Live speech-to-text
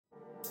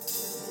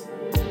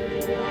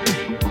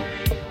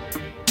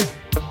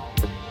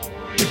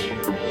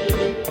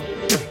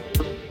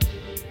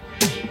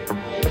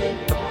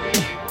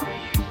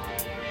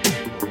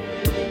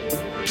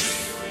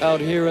Out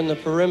here in the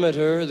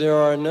perimeter, there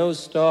are no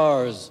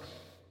stars.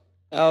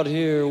 Out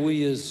here,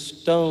 we is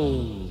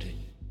stoned,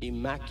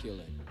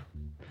 immaculate.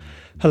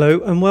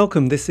 Hello and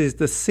welcome. This is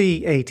the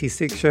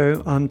C86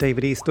 show. I'm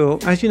David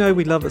Eastaugh. As you know,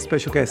 we love a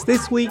special guest.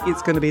 This week,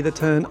 it's going to be the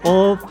turn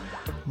of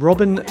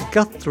Robin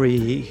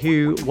Guthrie,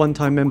 who,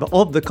 one-time member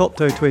of the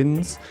Cocteau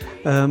Twins,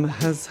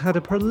 has had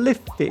a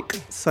prolific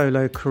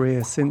solo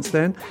career since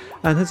then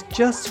and has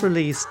just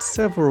released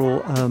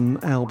several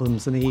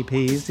albums and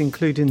EPs,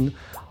 including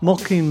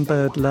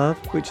Mockingbird Love,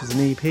 which is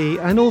an EP,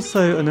 and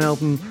also an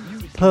album,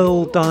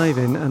 Pearl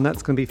Diving, and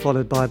that's going to be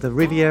followed by the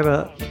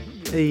Riviera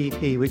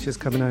EP, which is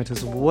coming out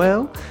as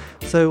well.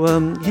 So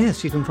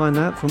yes, you can find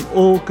that from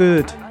all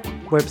good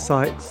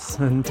websites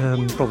and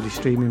probably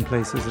streaming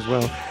places as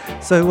well.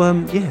 So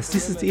yes,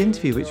 this is the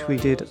interview which we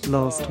did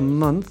last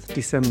month,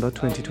 December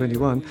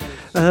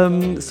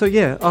 2021. So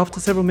yeah,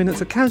 after several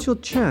minutes of casual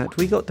chat,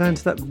 we got down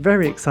to that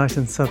very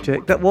exciting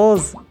subject that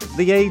was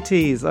the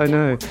 80s, I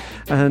know.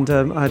 And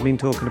I'd been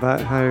talking about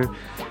how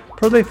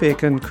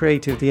prolific and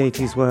creative the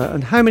 80s were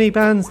and how many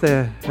bands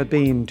there had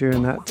been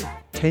during that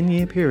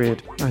 10-year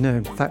period. I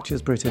know,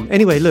 Thatcher's Britain.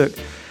 Anyway, look,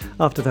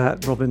 after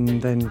that, Robin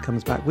then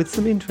comes back with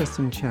some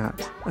interesting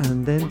chat.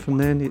 And then from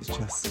then, it's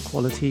just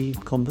quality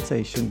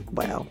conversation.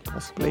 Well,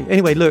 possibly.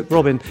 Anyway, look,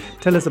 Robin,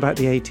 tell us about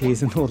the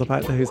 80s and all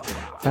about those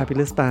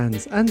fabulous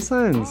bands and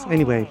sounds.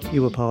 Anyway,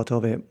 you were part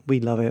of it. We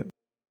love it.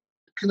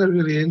 Kind of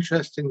really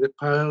interesting, the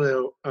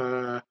parallel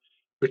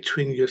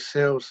between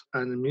yourselves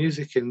and the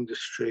music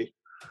industry.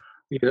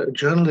 You know,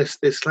 journalists,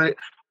 it's like,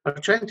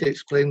 I'm trying to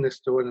explain this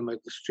to one of my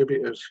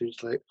distributors who's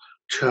like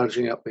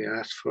charging up the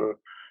ass for,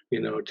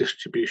 you know,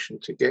 distribution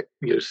to get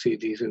your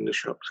CDs in the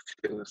shops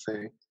kind of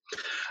thing.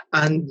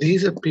 And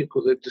these are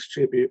people that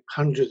distribute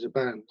hundreds of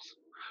bands.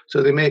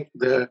 So they make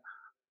their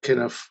kind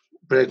of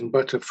bread and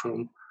butter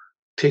from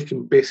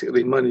taking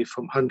basically money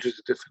from hundreds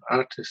of different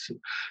artists. And,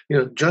 you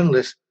know,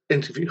 journalists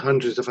interview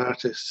hundreds of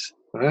artists,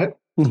 right?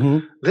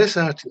 Mm-hmm. This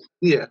artist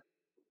here,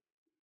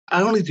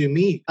 I only do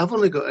me. I've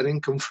only got an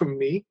income from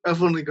me.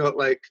 I've only got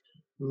like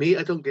me.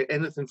 I don't get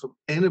anything from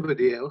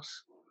anybody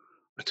else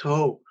at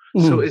all.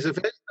 Mm. So it's a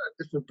very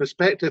different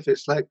perspective.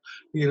 It's like,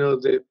 you know,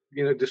 the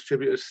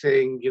distributors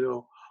saying, you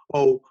know,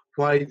 oh,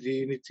 why do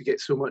you need to get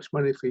so much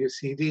money for your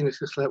CD? And it's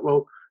just like,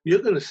 well,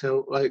 you're going to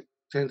sell like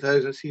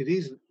 10,000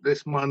 CDs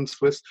this month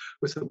with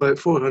about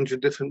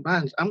 400 different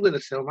bands. I'm going to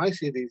sell my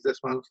CDs this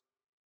month.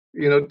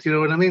 You know, do you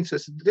know what I mean? So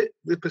it's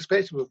the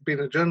perspective of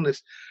being a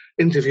journalist,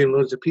 interviewing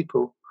loads of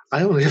people.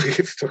 I only ever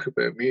get to talk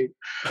about me,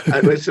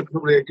 and it's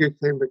probably a good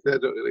thing because I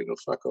don't really know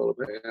fuck all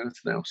about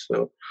anything else.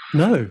 So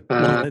no,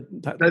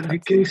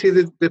 can you see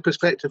the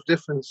perspective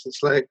difference?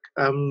 It's like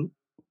don't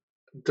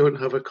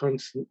have a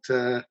constant,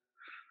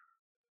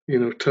 you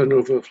know,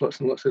 turnover of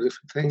lots and lots of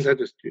different things. I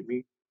just do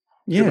me.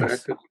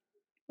 Yes.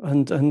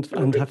 And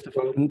have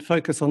to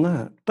focus on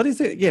that. But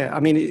is it? Yeah, I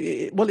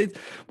mean,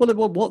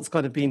 what's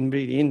kind of been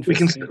really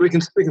interesting. We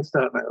can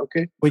start now.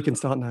 Okay. We can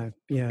start now.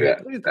 Yeah.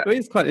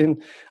 It's quite.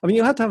 I mean,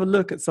 you have to have a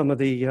look at some of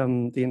the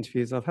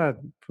interviews I've had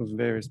from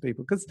various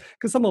people because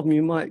some of them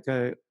you might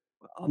go,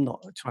 I'm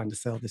not trying to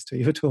sell this to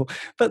you at all,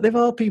 but there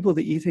are people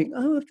that you think,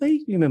 oh, if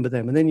they remember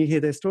them, and then you hear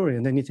their story,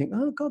 and then you think,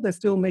 oh God, they're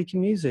still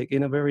making music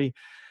in a very,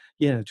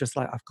 just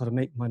like I've got to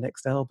make my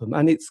next album.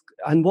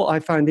 And what I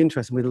found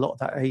interesting with a lot of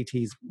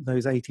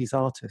those 80s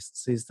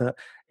artists is that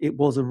it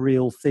was a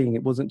real thing.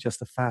 It wasn't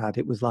just a fad.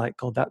 It was like,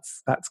 God,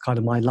 that's kind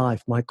of my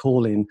life, my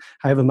calling.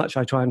 However much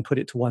I try and put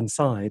it to one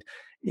side,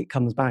 it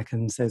comes back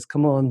and says,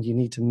 come on, you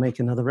need to make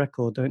another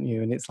record, don't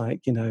you? And it's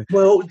like, you know.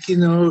 Well, you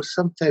know,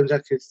 sometimes I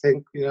could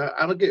think, you know,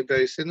 I would get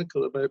very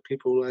cynical about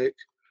people like,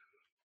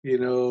 you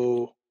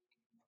know,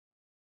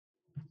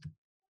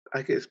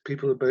 I guess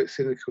people about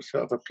cynical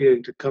sort of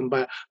appearing to come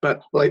back,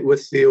 but like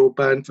with the old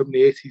band from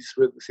the 80s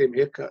with the same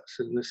haircuts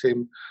and the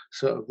same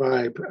sort of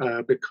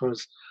vibe,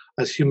 because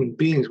as human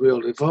beings, we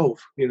all evolve.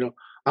 You know,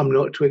 I'm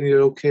not a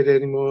 20-year-old kid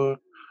anymore.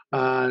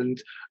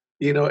 And,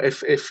 you know,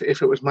 if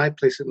it was my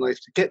place in life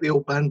to get the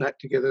old band back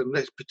together and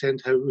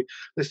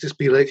let's just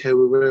be like how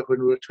we were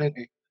when we were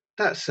 20,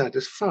 that's sad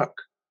as fuck,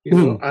 you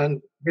know,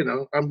 and, you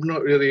know, I'm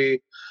not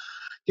really,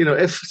 you know,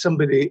 if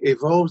somebody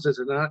evolves as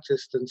an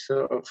artist and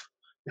sort of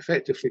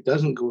effectively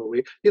doesn't go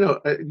away. You know,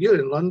 you're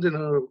in London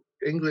or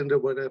England or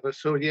whatever,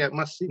 so yeah, it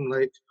must seem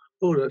like,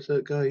 oh, that's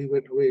that guy who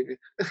went away.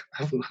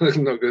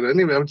 I'm not good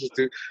anyway. I'm just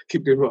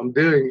keep doing what I'm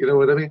doing. You know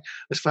what I mean?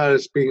 As far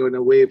as being on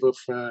a wave of,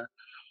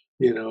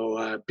 you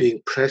know,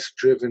 being press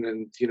driven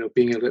and, you know,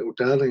 being a little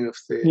darling of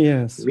the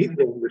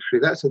media industry,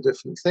 that's a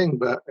different thing.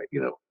 But,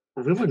 you know,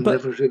 we were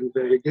never really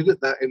very good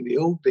at that in the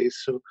old days.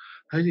 So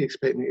how do you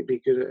expect me to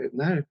be good at it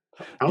now?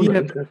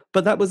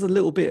 But that was a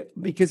little bit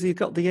because you've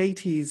got the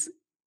 80s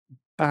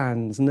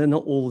bands, and they're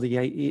not all the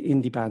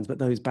indie bands, but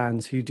those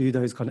bands who do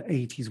those kind of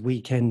 80s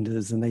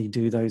weekenders, and they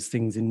do those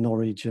things in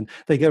Norwich, and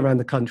they go around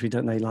the country,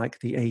 don't they, like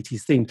the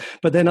 80s themes.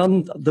 But then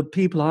the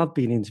people I've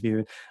been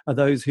interviewing are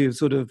those who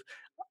sort of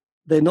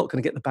they're not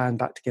going to get the band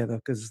back together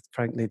because,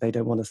 frankly, they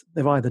don't want to.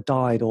 They've either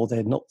died or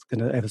they're not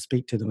going to ever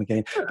speak to them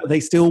again. But they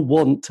still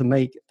want to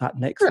make that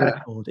next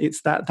record.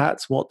 It's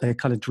that's what they're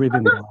kind of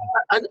driven by.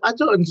 I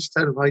don't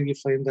understand why you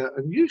find that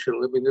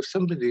unusual. I mean, if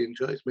somebody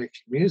enjoys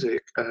making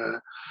music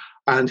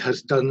and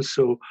has done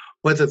so,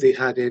 whether they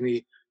had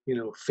any,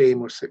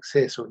 fame or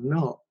success or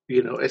not,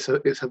 it's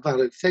a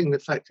valid thing. The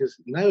fact is,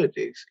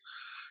 nowadays,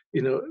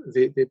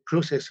 the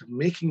process of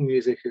making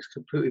music is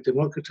completely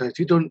democratized.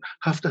 You don't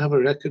have to have a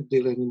record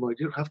deal anymore.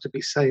 You don't have to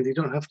be signed. You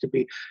don't have to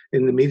be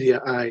in the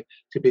media eye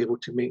to be able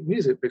to make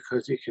music,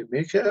 because you can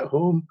make it at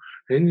home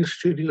in your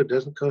studio. It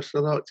doesn't cost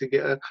a lot to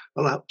get a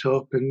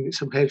laptop and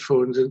some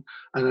headphones and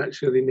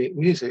actually make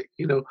music,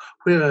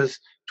 whereas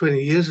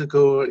 20 years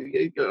ago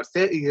or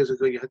 30 years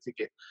ago, you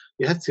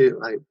had to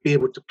like be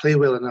able to play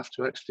well enough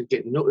to actually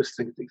get noticed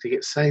and to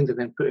get signed and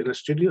then put in a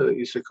studio that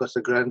used to cost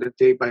 $1,000 a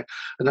day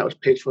and that was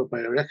paid for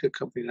by a record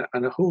company,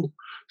 and a whole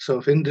sort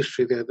of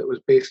industry there that was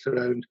based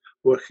around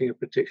working a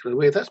particular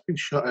way. That's been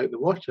shot out the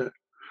water,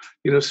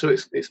 so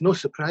it's no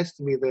surprise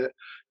to me that,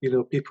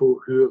 people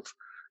who have,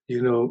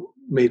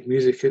 made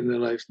music in their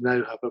lives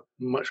now have a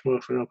much more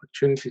of an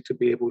opportunity to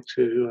be able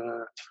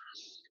to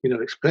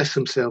express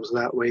themselves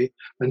that way.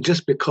 And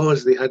just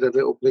because they had a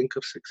little blink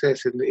of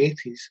success in the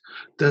 80s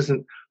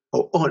doesn't,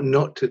 or ought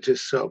not to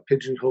just sort of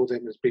pigeonhole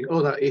them as being,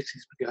 that 80s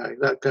guy,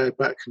 that guy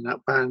back in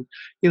that band.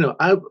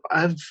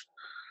 I've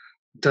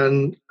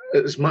done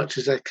as much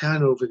as I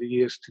can over the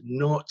years to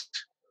not,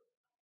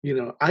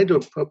 I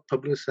don't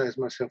publicize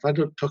myself. I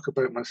don't talk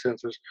about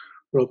myself as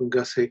Robin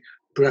Guthrie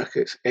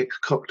brackets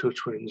ex-Cocteau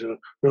Twins or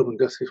Robin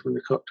Guthrie from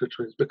the Cocteau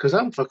Twins, because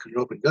I'm fucking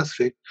Robin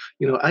Guthrie.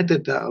 I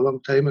did that a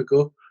long time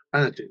ago.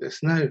 And I do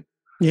this now.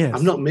 Yes.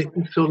 I'm not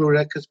making solo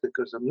records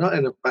because I'm not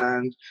in a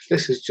band.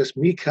 This is just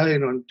me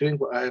carrying on doing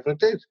what I ever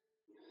did.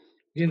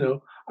 And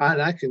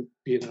I can,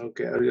 get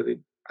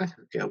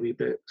a wee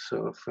bit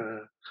sort of,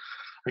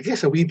 I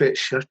guess a wee bit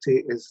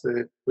shirty is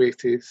the way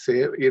to say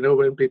it,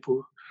 when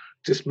people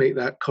just make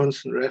that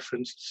constant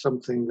reference to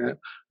something that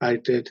I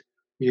did,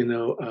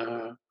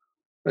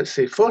 let's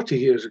say 40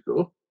 years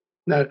ago.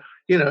 Now,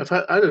 if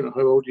I don't know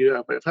how old you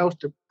are, but if I was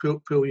to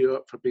pull you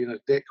up for being a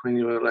dick when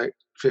you were like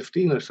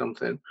 15 or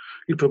something,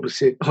 you'd probably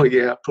say, oh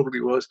yeah, I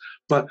probably was,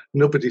 but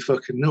nobody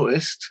fucking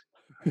noticed,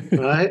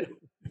 right?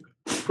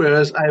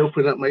 Whereas I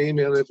open up my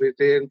email every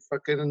day and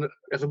fucking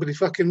everybody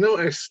fucking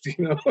noticed, It's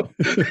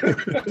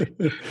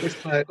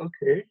like,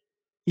 okay.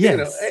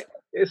 Yes.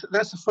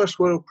 That's a first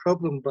world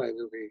problem, by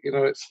the way.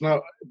 It's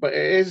not, but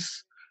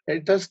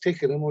it does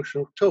take an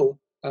emotional toll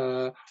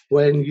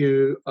when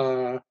you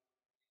are,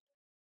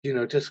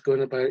 just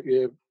going about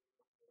your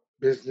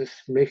business,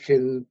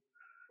 making,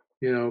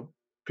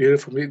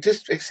 beautiful music,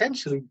 just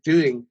essentially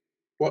doing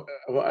what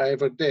I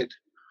ever did,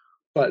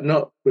 but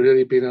not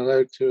really being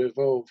allowed to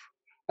evolve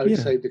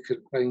outside the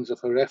confines of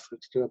a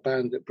reference to a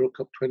band that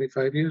broke up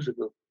 25 years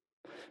ago.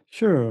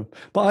 Sure.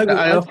 But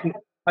I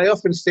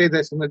often say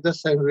this, and it does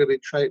sound really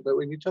trite, but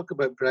when you talk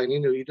about Brian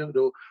Eno, you don't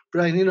know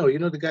Brian Eno,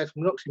 the guy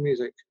from Roxy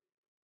Music.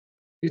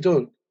 You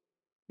don't,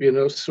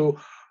 so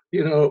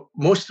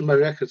most of my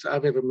records that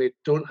I've ever made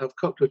don't have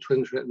Cocteau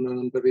Twins written on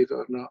them, believe it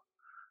or not.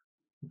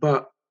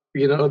 But,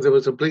 there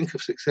was a blink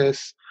of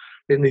success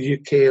in the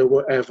UK or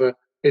whatever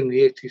in the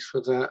 80s for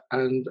that.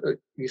 And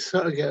you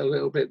sort of get a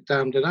little bit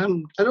damned. And I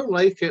don't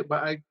like it,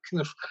 but I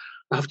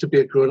have to be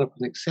a grown up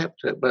and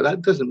accept it. But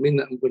that doesn't mean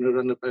that I'm going to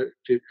run about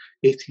to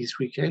 80s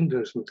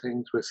weekenders and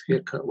things with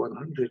Haircut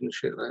 100 and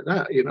shit like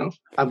that,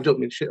 I don't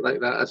mean shit like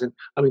that, as in,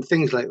 I mean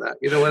things like that.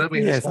 You know what I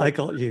mean? Yes, I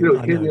got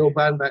you. Get the old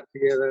band back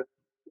together.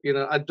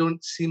 I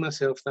don't see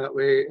myself that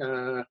way.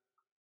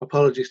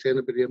 Apologies to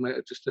anybody I might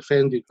have just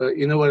offended, but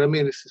you know what I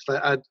mean? It's just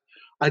like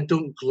I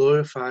don't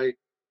glorify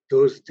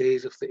those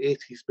days of the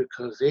 80s,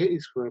 because the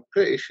 80s were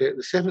pretty shit.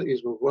 The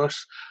 70s were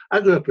worse. I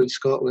grew up in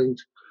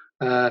Scotland.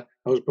 I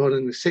was born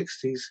in the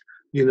 60s.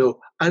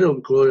 I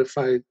don't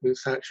glorify the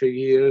Thatcher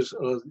years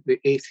or the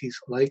 80s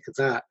like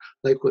that,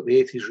 like what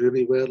the 80s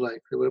really were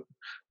like. They were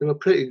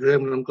pretty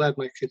grim, and I'm glad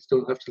my kids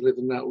don't have to live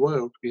in that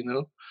world,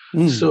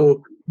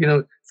 So,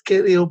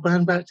 get the old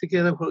band back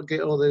together,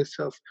 get all this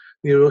sort of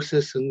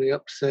neurosis and the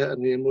upset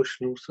and the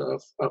emotional sort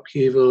of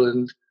upheaval,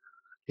 and,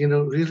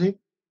 really?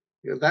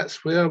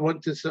 That's where I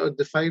want to sort of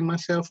define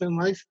myself in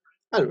life?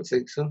 I don't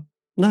think so.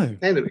 No.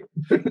 Anyway.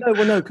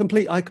 No, I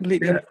completely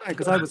understand,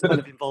 because I was kind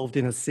of involved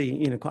in a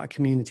scene, quite a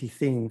community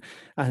thing.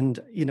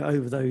 And,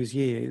 over those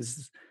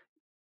years,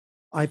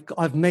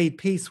 I've made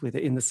peace with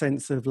it, in the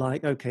sense of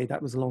like, okay,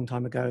 that was a long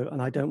time ago,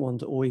 and I don't want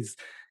to always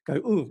go,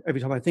 ooh,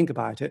 every time I think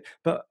about it.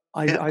 But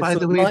I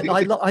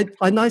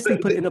nicely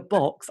put it in a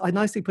box. Wait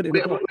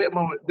a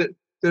moment.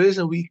 There is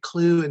a wee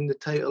clue in the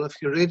title of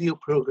your radio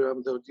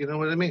program, though. Do you know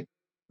what I mean?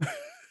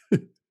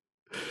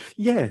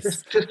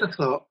 Yes. Just a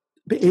thought.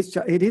 But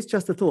it is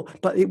just a thought.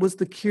 But it was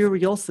the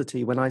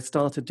curiosity when I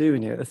started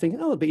doing it. I think,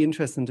 it'd be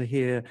interesting to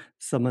hear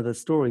some of the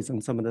stories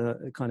and some of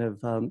the kind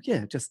of,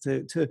 just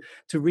to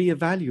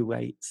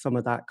reevaluate some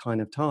of that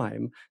kind of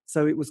time.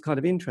 So it was kind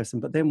of interesting.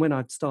 But then when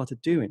I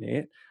started doing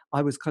it,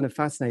 I was kind of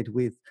fascinated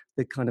with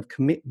the kind of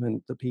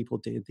commitment that people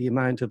did, the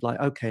amount of like,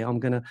 okay, I'm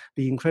going to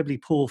be incredibly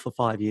poor for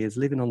 5 years,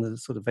 living on the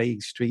sort of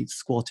vague streets,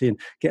 squatting,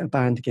 get a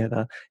band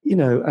together,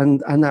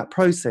 and that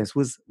process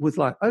was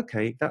like,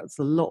 okay, that's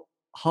a lot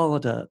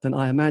harder than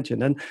I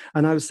imagined. And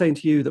I was saying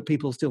to you that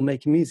people are still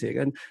making music,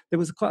 and there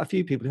was quite a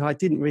few people who I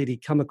didn't really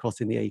come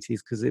across in the 80s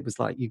because it was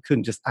like you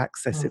couldn't just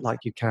access it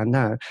like you can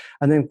now,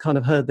 and then kind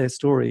of heard their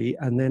story,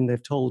 and then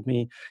they've told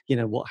me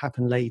what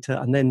happened later,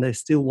 and then they're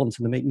still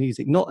wanting to make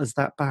music, not as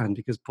that band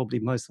because probably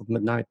most of them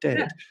are now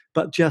dead,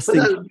 but just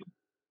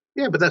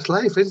but that's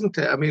life, isn't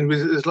it? I mean,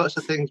 there's lots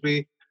of things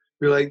we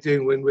like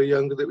doing when we're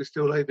younger that we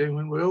still like doing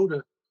when we're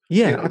older.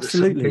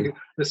 Absolutely.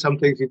 There's some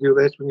things you do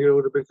less when you're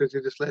older because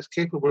you're just less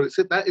capable.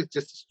 That is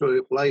just a story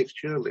of life,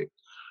 surely.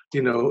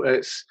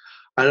 I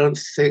don't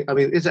think, I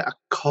mean, is it a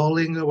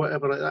calling or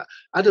whatever like that?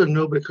 I don't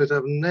know, because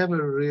I've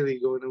never really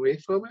gone away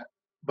from it.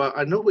 But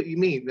I know what you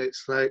mean.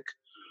 It's like,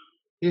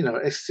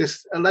 it's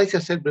just, like I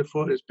said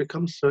before, it's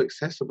become so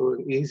accessible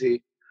and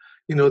easy.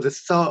 The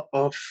thought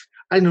of,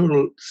 I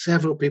know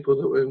several people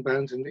that were in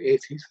bands in the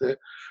 80s that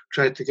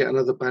tried to get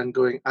another band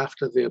going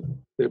after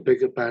their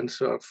bigger band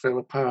sort of fell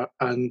apart,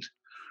 and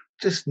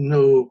just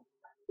no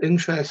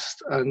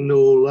interest and no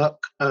luck,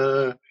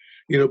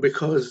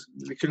 because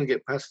they couldn't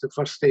get past the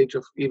first stage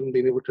of even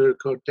being able to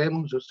record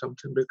demos or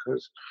something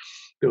because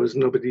there was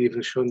nobody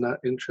even showing that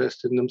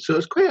interest in them. So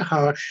it's quite a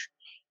harsh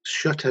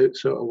shutout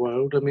sort of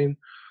world. I mean,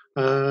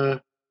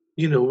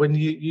 when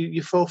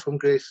you fall from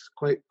grace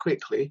quite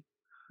quickly,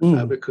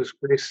 because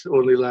grace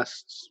only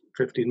lasts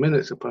 15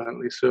 minutes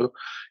apparently. So,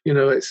 you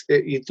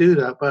do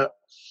that, but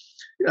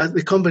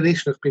the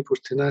combination of people's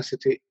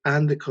tenacity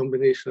and the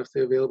combination of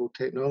the available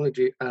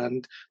technology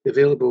and the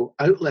available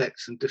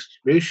outlets and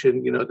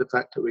distribution, the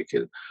fact that we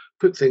can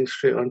put things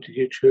straight onto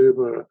YouTube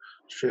or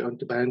straight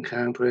onto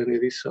Bandcamp or any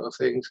of these sort of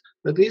things,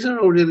 that these are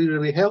all really,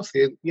 really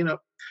healthy. And,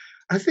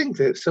 I think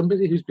that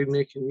somebody who's been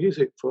making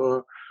music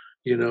for,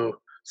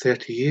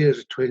 30 years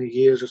or 20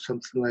 years or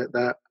something like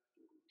that,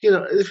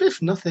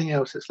 if nothing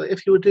else, it's like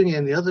if you were doing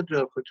any other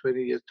job for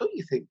 20 years, don't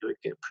you think you would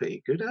get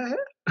pretty good at it?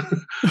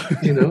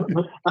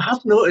 I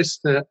have noticed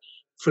that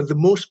for the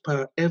most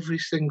part, every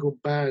single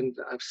band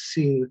that I've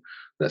seen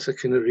that's a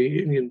kind of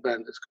reunion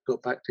band that's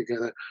got back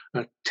together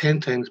are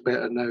 10 times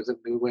better now than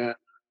they were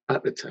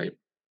at the time.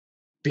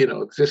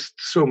 Just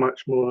so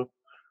much more,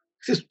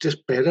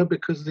 just better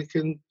because they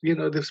can,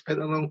 they've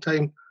spent a long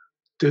time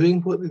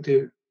doing what they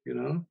do,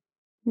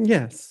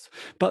 Yes,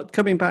 but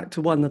coming back to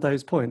one of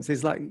those points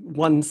is like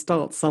one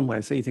starts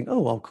somewhere. So you think,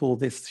 oh, I'll call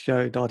this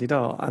show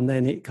da-di-da, and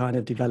then it kind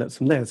of develops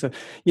from there. So,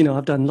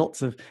 I've done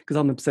lots of, because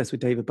I'm obsessed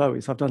with David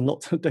Bowie, so I've done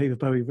lots of David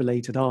Bowie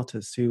related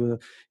artists who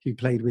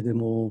played with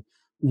him or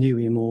knew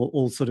him or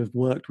all sort of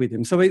worked with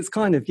him. So it's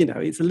kind of,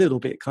 it's a little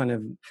bit kind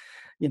of,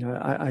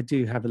 I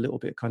do have a little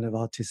bit kind of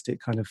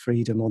artistic kind of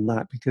freedom on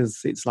that,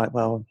 because it's like,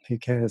 well, who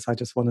cares? I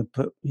just want to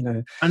put,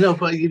 I know,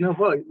 but you know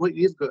what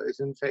you've got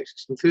is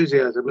infectious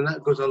enthusiasm, and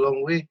that goes a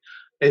long way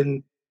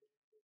in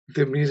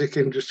the music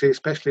industry,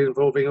 especially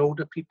involving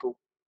older people.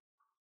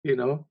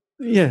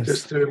 Yes,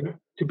 just to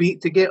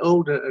get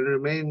older and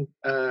remain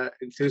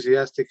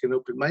enthusiastic and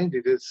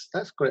open-minded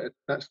that's quite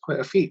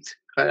a feat.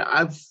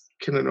 I've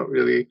kind of not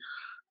really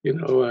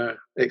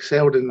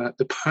excelled in that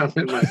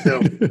department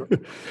myself.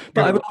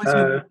 But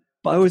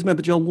I always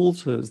remember John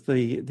Walters,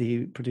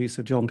 the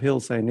producer, John Peel,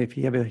 saying if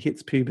he ever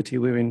hits puberty,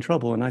 we're in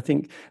trouble. And I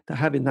think that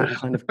having that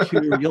kind of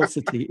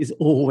curiosity is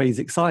always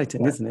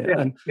exciting, isn't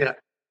it?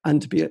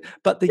 And to be,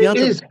 but it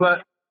is,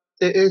 but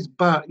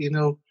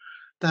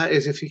that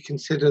is, if you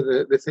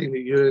consider the thing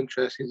that you're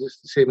interested in is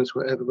the same as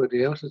what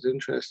everybody else is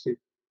interested.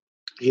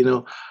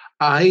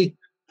 I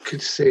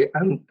could say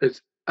I'm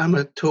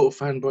a total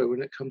fanboy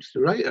when it comes to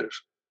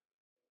writers.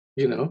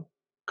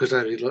 Because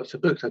I read lots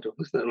of books. I don't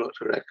listen to lots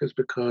of records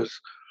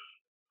because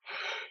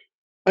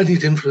I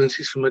need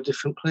influences from a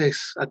different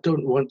place. I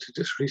don't want to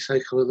just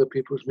recycle other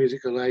people's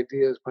musical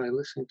ideas by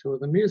listening to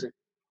other music.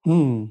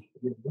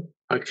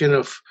 I kind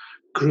of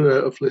grew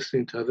out of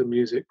listening to other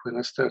music when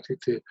I started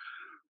to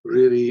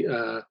really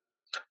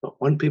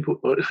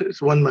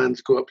it's one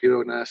man's go up your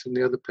own ass and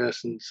the other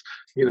person's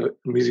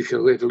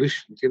musical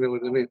evolution. You know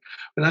what I mean?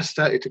 When I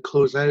started to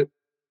close out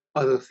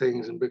other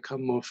things and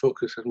become more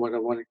focused on what I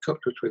wanted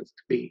Cocteau Twins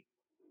to be,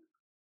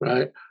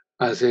 right?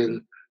 As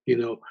in,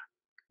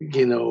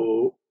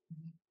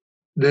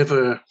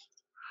 never.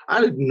 I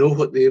didn't know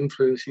what the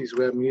influences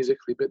were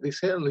musically, but they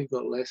certainly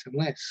got less and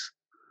less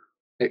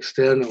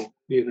external,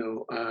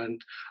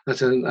 and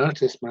as an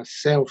artist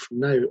myself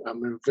now,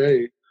 I'm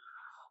very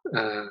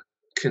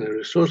kind of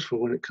resourceful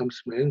when it comes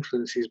to my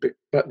influences,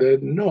 but they're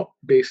not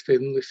based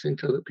in listening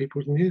to other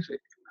people's music.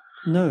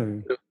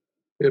 No.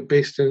 They're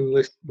based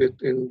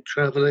in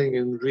traveling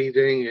and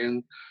reading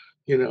and,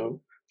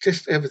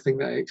 just everything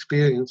that I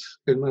experience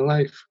in my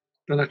life.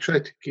 And I try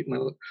to keep my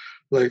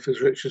life as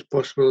rich as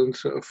possible and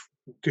sort of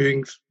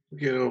doing,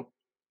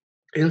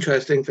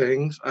 interesting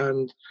things,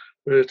 and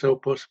where it's all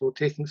possible,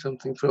 taking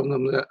something from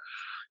them that,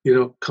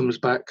 comes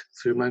back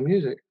through my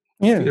music.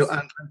 Yes.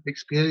 And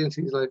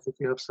experiences like if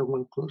you have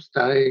someone close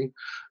dying,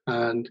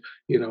 and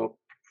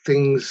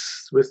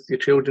things with your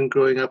children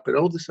growing up, and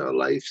all this sort of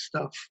life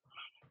stuff,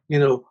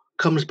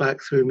 comes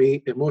back through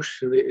me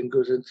emotionally and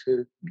goes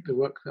into the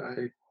work that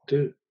I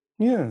do.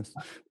 Yes.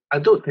 I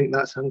don't think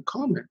that's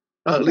uncommon.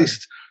 Or at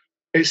least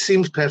it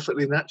seems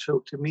perfectly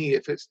natural to me.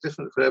 If it's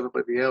different for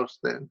everybody else,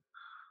 then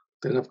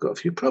I've got a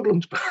few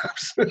problems,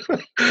 perhaps. But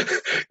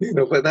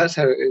that's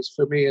how it is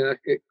for me, and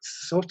it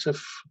sort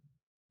of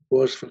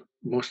was for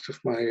most of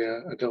my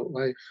adult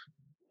life.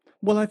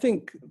 Well, I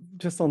think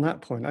just on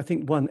that point, I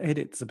think one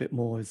edits a bit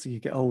more as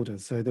you get older.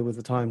 So there was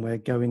a time where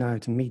going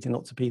out and meeting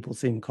lots of people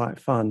seemed quite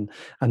fun,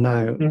 and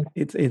now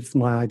it's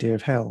my idea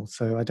of hell.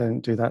 So I don't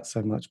do that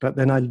so much. But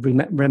then I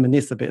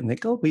reminisce a bit and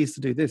think, oh, we used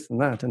to do this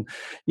and that, and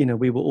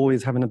we were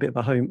always having a bit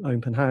of a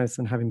open house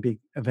and having big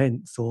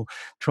events or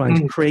trying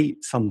to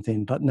create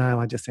something. But now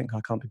I just think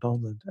I can't be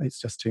bothered.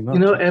 It's just too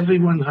much.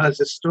 Everyone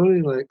has a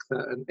story like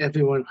that, and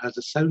everyone has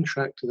a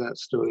soundtrack to that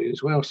story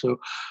as well.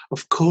 So,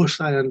 of course,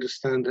 I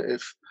understand that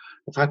if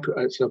I put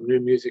out some new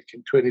music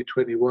in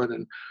 2021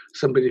 and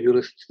somebody who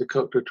listened to the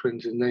Cocteau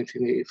Twins in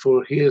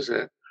 1984 hears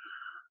it,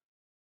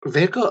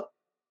 they got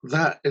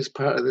that as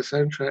part of the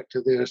soundtrack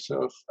to their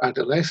sort of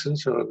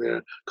adolescence or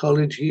their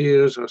college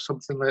years or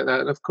something like that.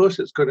 And of course,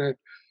 it's going to,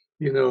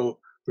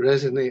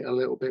 resonate a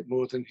little bit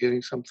more than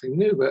hearing something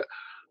new. But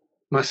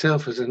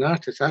myself as an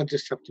artist, I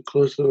just have to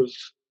close those.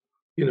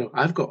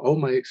 I've got all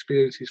my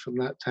experiences from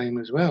that time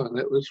as well, and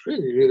it was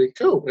really, really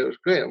cool. It was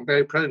great. I'm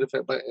very proud of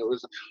it, but it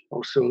was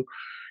also,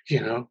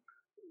 a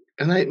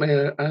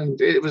nightmare. And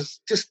it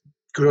was just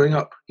growing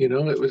up,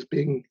 it was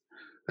being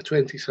a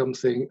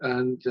 20-something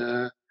and,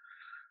 a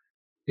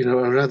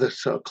rather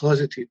sort of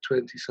closeted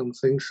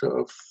 20-something, sort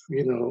of,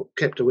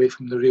 kept away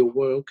from the real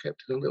world,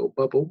 kept in a little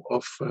bubble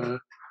of, I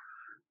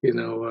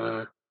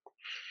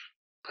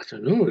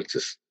don't know, it's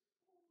just,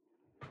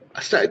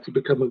 I started to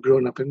become a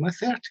grown-up in my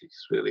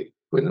 30s, really,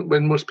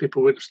 when most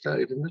people would have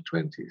started in their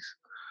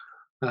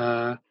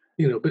 20s.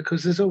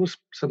 Because there's always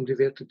somebody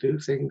there to do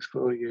things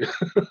for you.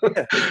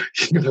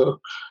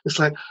 It's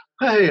like,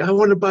 hey, I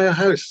want to buy a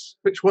house.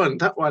 Which one?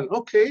 That one.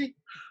 Okay.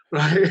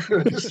 Right.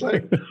 It's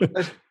like,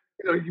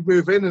 you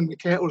move in and the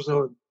kettle's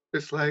on.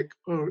 It's like,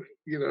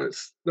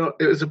 it's not,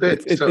 it was a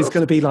bit. It's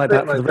going to be like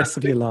that for the rest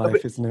of your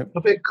life, isn't it?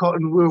 A bit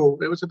cotton wool.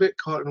 It was a bit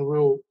cotton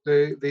wool.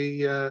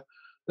 The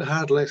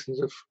hard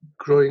lessons of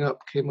growing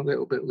up came a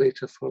little bit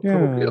later for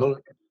probably all of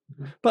it.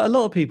 But a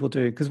lot of people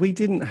do, because we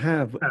didn't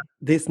have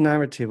this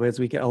narrative as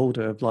we get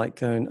older of like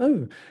going,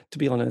 oh, to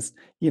be honest,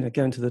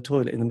 going to the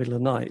toilet in the middle of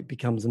the night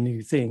becomes a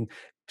new thing.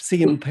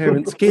 Seeing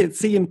parents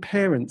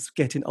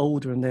getting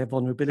older and their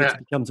vulnerability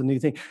becomes a new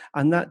thing.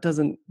 And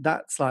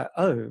that's like,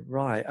 oh,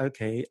 right,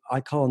 okay,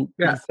 I can't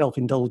be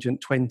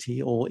self-indulgent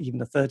 20 or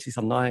even a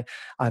 30-something.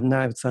 I'm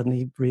now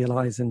suddenly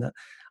realizing that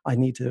I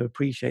need to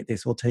appreciate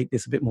this or take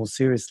this a bit more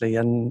seriously,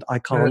 and I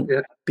can't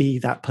be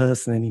that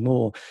person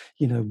anymore.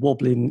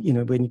 Wobbling,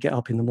 when you get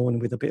up in the morning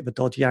with a bit of a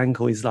dodgy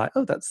ankle is like,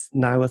 oh, that's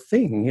now a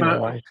thing.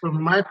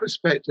 From my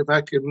perspective,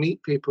 I could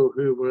meet people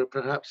who were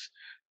perhaps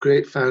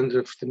great fans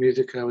of the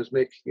music I was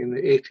making in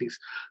the 80s.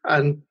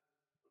 And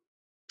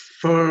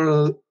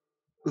for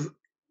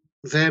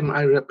them,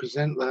 I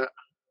represent that.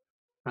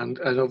 And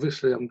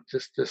obviously, I'm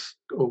just this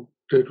old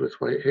dude with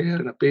white hair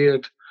and a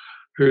beard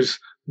who's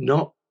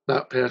not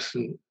that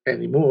person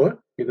anymore,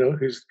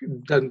 who's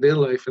done their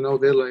life and all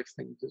their life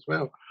things as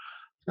well.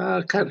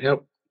 I can't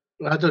help.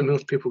 I don't know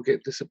if people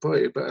get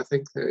disappointed, but I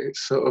think that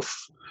it's sort of,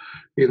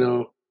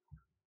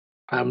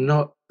 I'm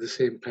not the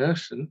same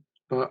person,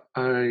 but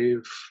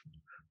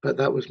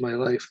that was my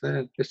life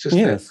then. It's just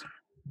that,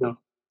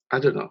 I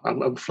don't know.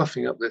 I'm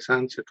fluffing up this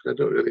answer because I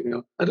don't really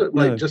know. I don't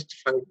like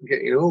justifying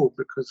getting old,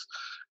 because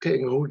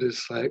getting old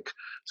is like,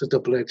 it's a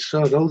double-edged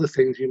sword. All the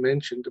things you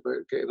mentioned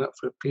about getting up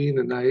for a pee in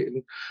the night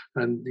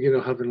and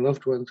having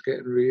loved ones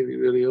getting really,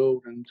 really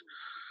old,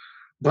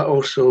 but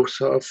also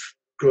sort of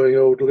growing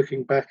old,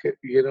 looking back at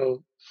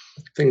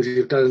things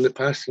you've done in the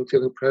past and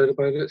feeling proud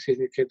about it, seeing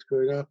your kids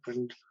growing up,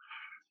 and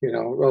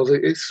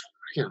it's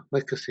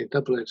like I say,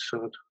 double-edged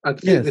sword. I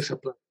think this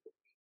applies to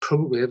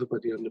probably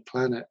everybody on the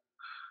planet.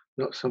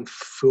 Not some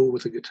fool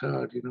with a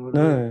guitar,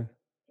 No,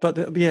 but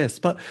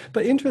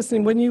but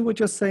interesting when you were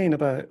just saying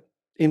about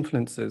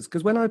influences,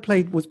 because when I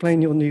was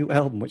playing your new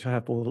album, which I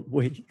have all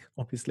week,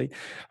 obviously,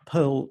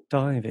 Pearl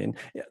Diving.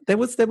 There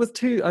was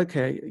two.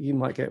 Okay, you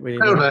might get really.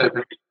 Pearl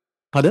Diving.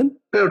 Pardon?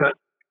 Pearl Diving.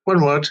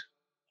 One word.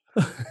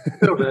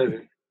 Pearl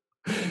Diving.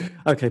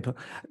 Okay,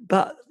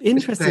 but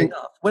interesting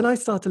enough, when I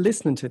started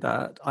listening to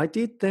that, I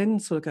did then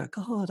sort of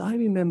go, God, I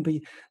remember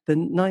the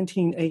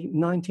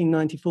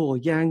 1994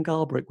 Jan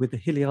Garbarek with the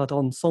Hilliard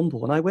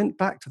Ensemble, and I went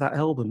back to that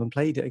album and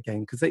played it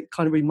again because it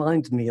kind of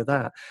reminded me of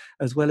that,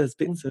 as well as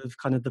bits of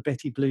kind of the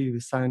Betty Blue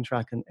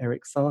soundtrack and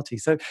Eric Satie.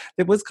 So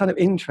it was kind of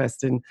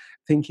interesting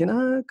thinking,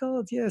 oh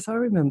God, yes, I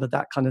remember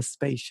that kind of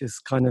spacious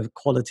kind of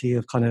quality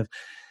of kind of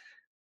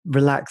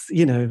relax, so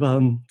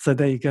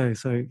there you go.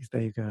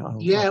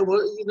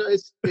 Well,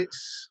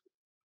 it's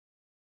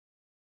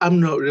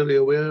I'm not really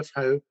aware of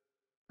how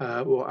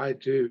what I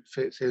do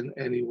fits in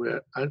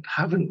anywhere. I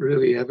haven't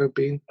really ever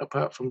been,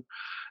 apart from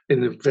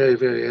in the very,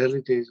 very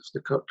early days of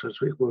the Cocktails.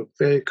 We were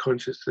very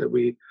conscious that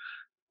we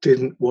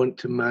didn't want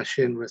to mash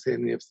in with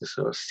any of the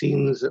sort of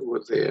scenes that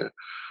were there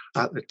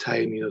at the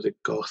time, the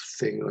goth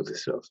thing or the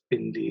sort of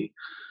indie,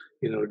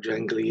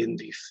 jangly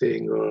indie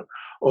thing,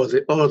 or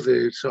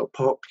the sort of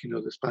pop,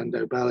 the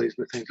Spandau Ballets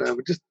and the things like that.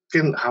 We just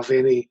didn't have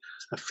any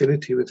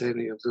affinity with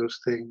any of those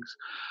things,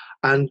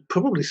 and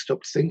probably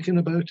stopped thinking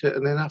about it.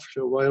 And then after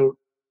a while,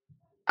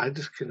 I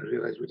just kind of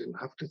realized we didn't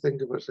have to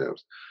think of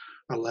ourselves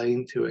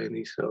aligned to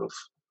any sort of,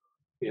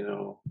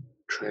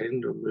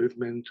 trend or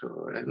movement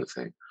or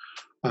anything.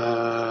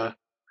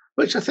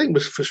 Which I think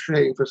was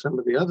frustrating for some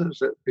of the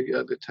others at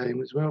the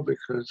time as well,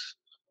 because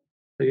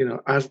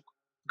I've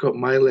got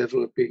my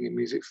level of being a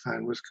music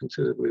fan was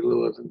considerably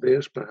lower than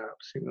theirs,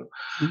 perhaps.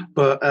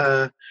 But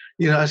I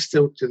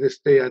still to this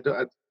day I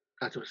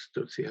just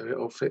don't see how it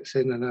all fits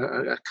in, and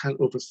I can't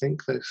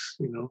overthink this.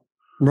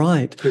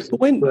 Right. But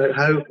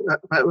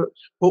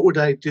what would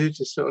I do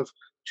to sort of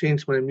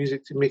change my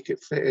music to make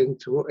it fit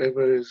into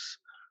whatever is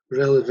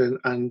relevant,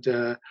 and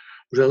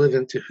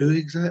relevant to who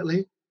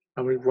exactly?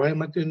 I mean, why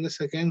am I doing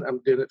this again? I'm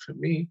doing it for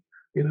me.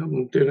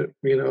 I'm doing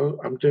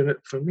it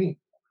for me.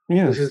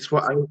 Yes. This is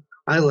what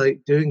I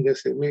like doing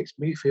this. It makes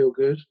me feel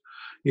good.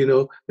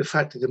 The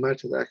fact of the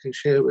matter that I can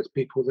share it with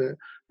people that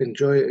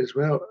enjoy it as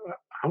well.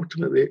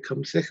 Ultimately, it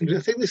comes secondary.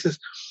 I think this is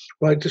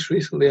why just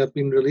recently I've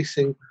been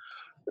releasing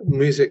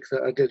music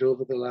that I did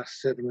over the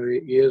last 7 or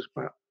 8 years,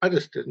 but I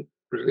just didn't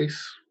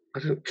release. I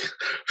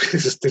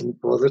just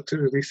didn't bother to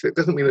release it.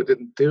 Doesn't mean I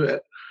didn't do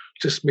it.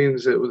 Just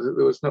means there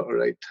was not a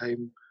right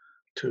time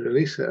to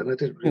release it, and I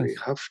didn't really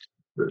have to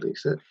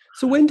release it.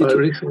 So when did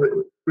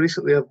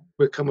recently I've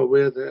become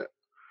aware that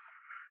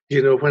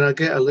when I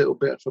get a little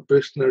bit of a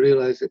boost and I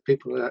realise that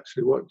people are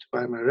actually wanting to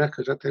buy my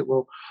records, I think,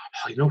 well,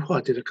 you know what,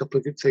 I did a couple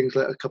of good things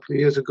like a couple of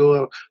years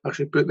ago, I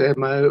should put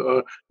them out,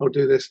 or I'll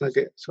do this, and I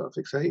get sort of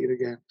excited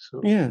again.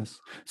 So yes.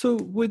 So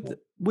with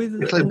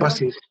it's like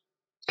buses.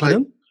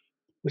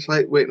 It's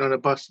like waiting on a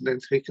bus and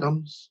then 3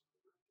 comes.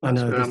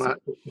 That's where I'm at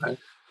now.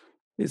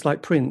 It's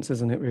like Prince,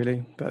 isn't it,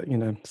 really? But,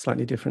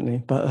 slightly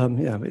differently. But, I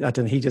don't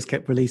know, he just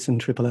kept releasing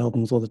triple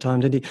albums all the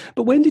time, didn't he?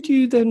 But when did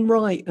you then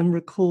write and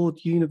record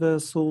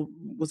Universal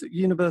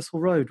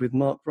Road with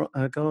Mark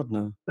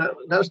Gardner? That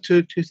was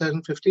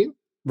 2015.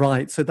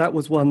 Right, so that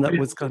was one that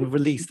was kind of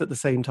released at the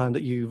same time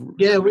that you...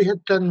 Yeah, we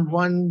had done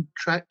one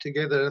track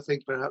together, I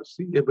think perhaps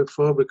the year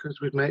before, because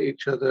we'd met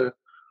each other.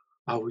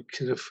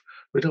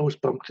 We'd always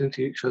bumped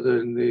into each other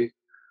in the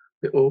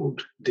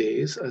old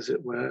days, as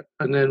it were.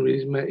 And then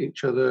we met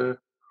each other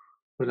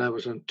when I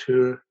was on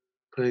tour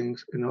playing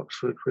in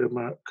Oxford, where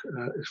Mark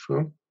is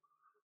from.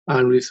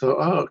 And we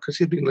thought, because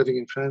he'd been living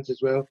in France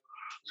as well.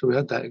 So we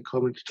had that in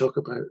common to talk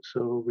about.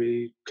 So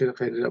we kind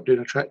of ended up doing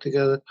a track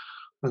together,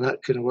 and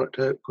that kind of worked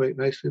out quite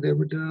nicely. Then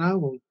we did an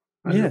album.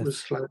 And it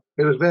was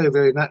very,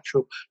 very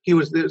natural.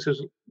 This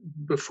was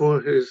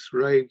before his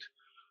Ride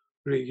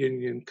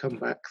reunion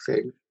comeback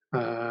thing.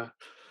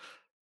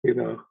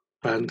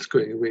 Bands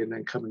going away and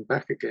then coming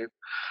back again.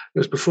 It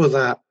was before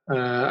that,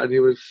 and he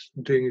was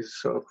doing his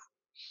sort of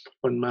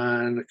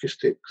one-man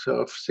acoustic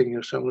sort of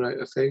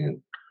singer-songwriter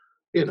thing,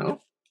 and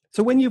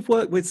So when you've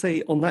worked with,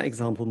 say, on that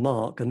example,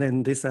 Mark, and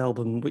then this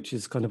album, which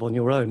is kind of on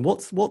your own,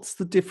 what's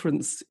the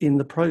difference in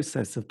the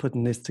process of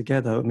putting this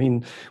together? I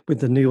mean,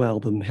 with the new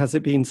album, has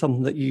it been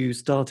something that you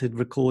started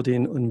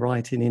recording and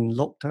writing in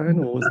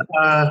lockdown, or was it?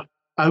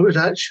 I would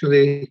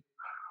actually.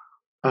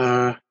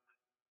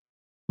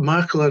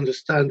 Mark will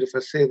understand if I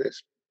say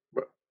this,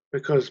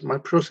 because my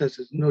process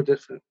is no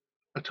different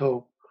at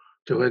all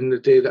to when the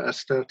day that I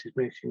started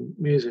making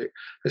music,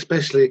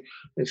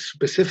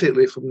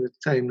 specifically from the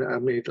time that I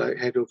made like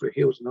Head Over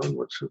Heels and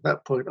onwards. From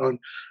that point on,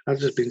 I've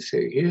just been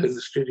sitting here in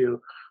the studio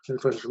in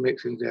front of a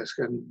mixing desk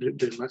and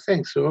doing my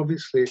thing. So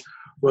obviously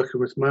working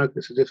with Mark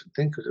is a different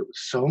thing because it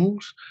was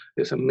songs,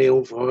 it's a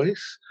male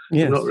voice,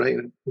 I'm not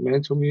writing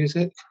instrumental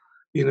music.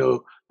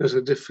 There's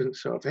a different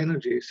sort of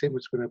energy, same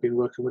as when I've been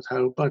working with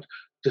Harold Budd,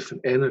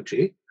 different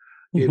energy,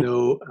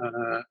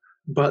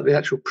 but the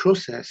actual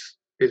process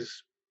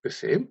is the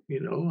same.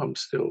 I'm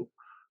still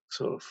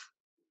sort of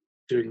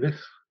doing this.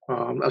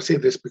 I'll say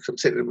this because I'm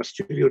sitting in my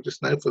studio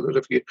just now, for those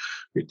of you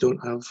who don't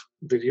have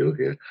video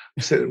here.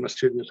 I'm sitting in my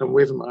studio, so I'm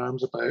waving my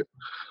arms about,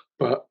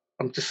 but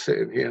I'm just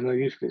sitting here, and I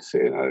usually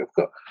sit, I've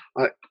got,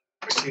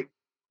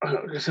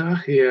 there's a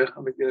here,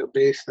 I'm a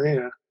bass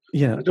there.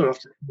 Yeah, I don't have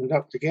to stand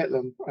up to get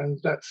them, and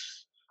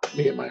that's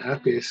me at my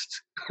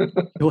happiest.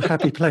 Your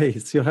happy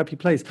place.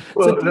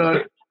 Well,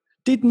 so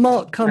did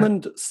Mark come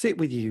and sit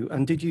with you,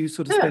 and did you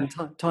sort of spend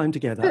time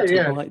together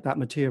to write that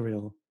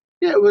material?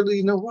 Yeah, well,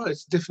 you know what?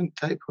 It's a different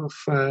type of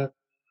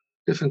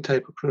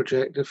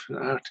project,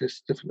 different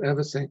artist, different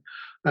everything.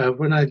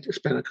 When I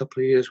spent a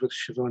couple of years with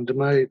Siobhan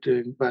DeMay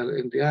doing Violet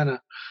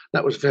Indiana,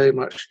 that was very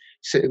much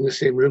sit in the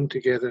same room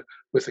together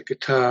with a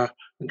guitar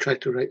and try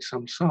to write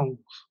some songs.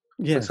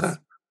 Yes.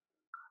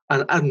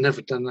 And I've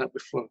never done that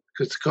before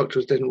because the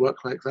Cocktails didn't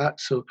work like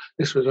that. So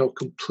this was all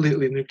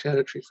completely new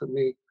territory for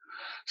me.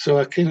 So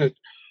I kind of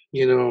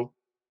you know,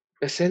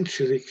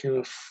 essentially kind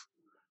of,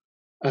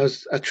 I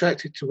was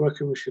attracted to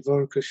working with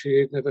Siobhan because she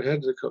had never heard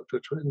of the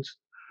Cocteau Twins,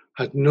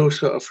 had no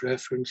sort of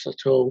reference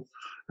at all.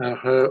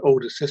 Her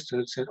older sister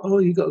had said, "Oh,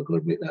 you got to go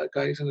and meet that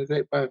guy. He's in a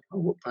great band." Oh,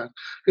 what band?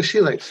 Because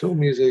she liked soul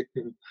music,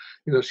 and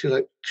she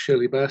liked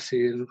Shirley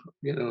Bassey and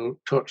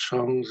torch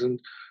songs, and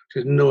she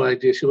had no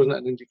idea. She wasn't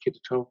an indie kid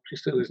at all. She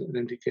still isn't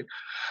an indie kid,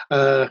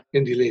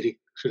 indie lady,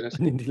 should I An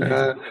say? indie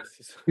lady.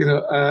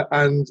 Yes.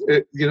 And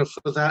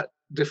for that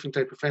different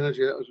type of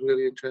energy, that was a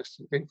really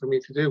interesting thing for me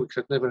to do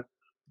because I'd never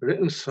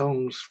written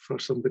songs for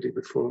somebody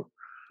before.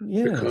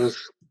 Yes.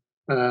 Because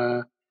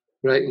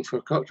writing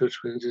for Cocteau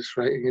Twins is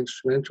writing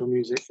instrumental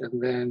music, and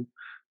then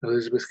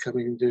Elizabeth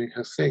coming and doing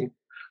her thing.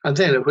 And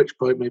then at which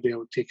point maybe I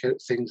would take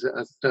out things that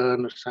I'd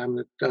done or Sam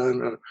had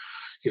done, or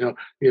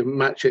you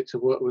match it to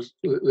what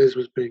Liz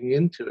was bringing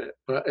into it.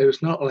 But it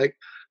was not like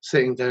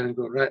sitting down and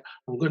going, right,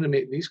 I'm going to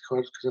make these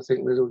chords because I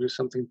think Liz will do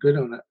something good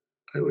on it.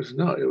 It was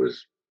not. It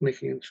was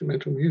making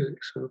instrumental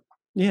music. So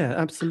yeah,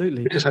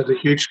 absolutely. we just had a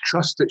huge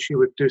trust that she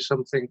would do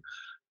something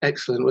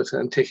excellent with it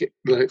and take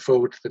it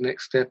forward to the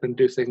next step and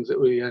do things that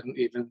we hadn't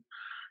even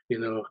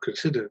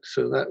considered.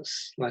 So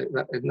that's like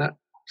that. In that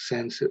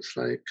sense, it's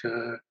like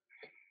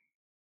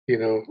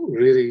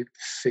really the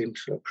same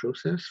sort of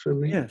process for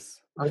me.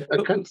 Yes. I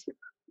can't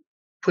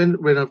think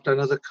when I've done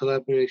other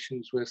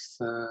collaborations with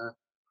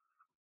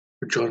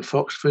John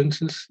Fox, for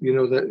instance,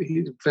 that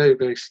he's very,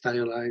 very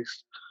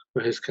stylized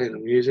for his kind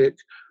of music.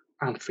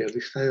 I'm fairly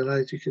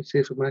stylized, you could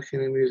say, for my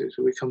kind of music.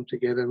 So we come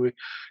together and we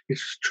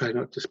just try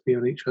not to be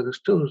on each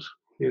other's toes,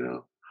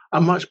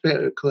 I'm much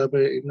better at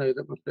collaborating now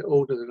that I'm a bit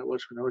older than I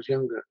was when I was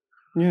younger.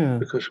 Yeah.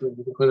 Because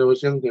when I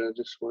was younger, I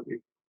just wanted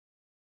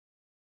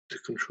to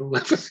control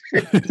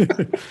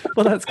everything.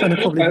 Well, that's kind of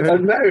probably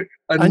very...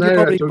 and now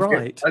you're probably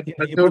right.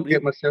 I don't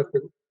get myself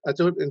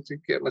into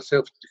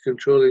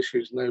control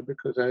issues now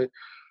because I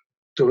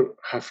don't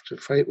have to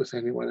fight with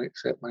anyone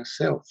except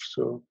myself.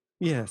 So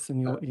yes,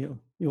 and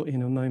you're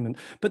in a moment.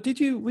 But did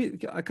you?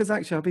 Because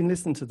actually, I've been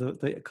listening to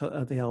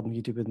the album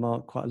you did with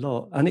Mark quite a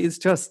lot, and it's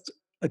just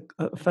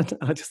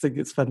I just think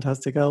it's a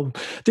fantastic album.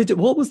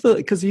 What was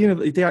because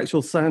the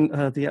actual sound,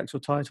 the actual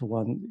title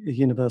one,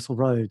 Universal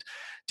Road?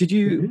 Did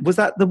you? Was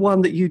that the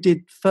one that you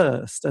did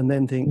first, and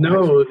then think?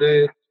 No,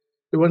 the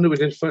one that we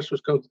did first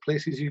was called The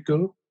Places You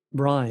Go.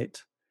 Right.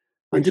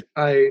 Which is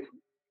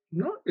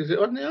it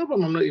on the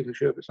album? I'm not even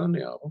sure if it's on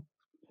the album.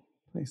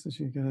 Places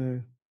You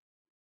Go.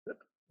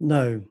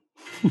 No.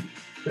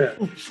 Yeah.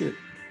 Oh, shit.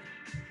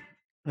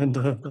 And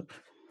that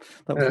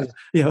was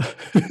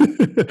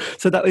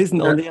so that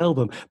isn't on the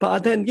album.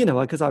 But then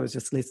because I was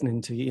just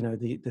listening to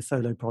the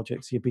solo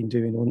projects you've been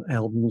doing on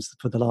albums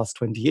for the last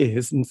 20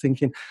 years and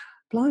thinking,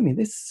 blimey,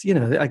 this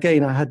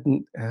again I had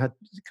to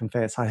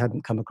confess I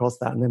hadn't come across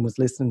that, and then was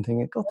listening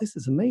thinking, God, this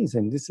is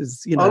amazing. This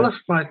is all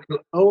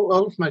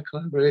of my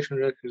collaboration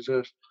records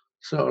are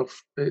sort of,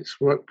 it's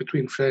work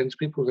between friends,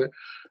 people that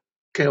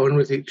get on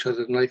with each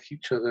other and like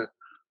each other.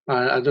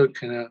 I don't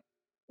kind of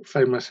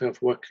find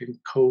myself working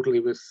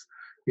coldly with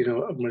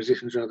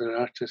musicians or other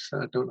artists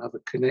that I don't have a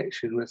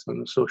connection with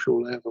on a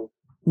social level.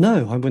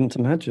 No, I wouldn't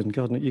imagine.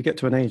 God, you get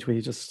to an age where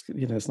you just,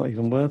 it's not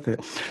even worth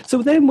it.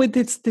 So then with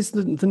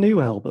the new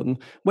album,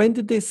 when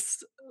did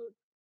this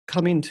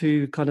come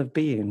into kind of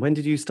being? When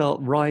did you start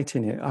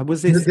writing it?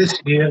 Was this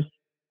year?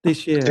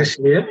 This year? This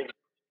year?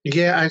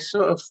 Yeah, I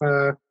sort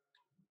of...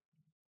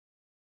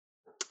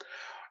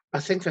 I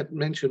think I'd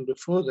mentioned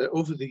before that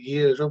over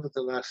the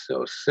last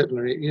sort of 7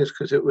 or 8 years,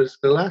 because it was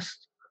the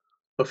last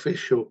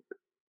official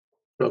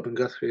Robin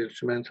Guthrie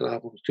instrumental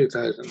album was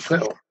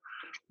 2012.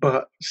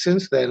 But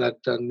since then,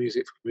 I'd done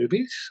music for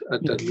movies.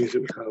 I'd done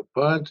music with Harold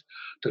Budd,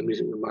 done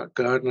music with Mark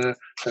Gardner,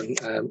 done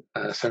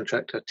a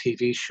soundtrack to a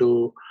TV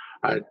show.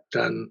 I'd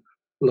done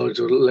loads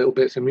of little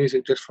bits of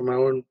music just for my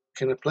own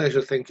kind of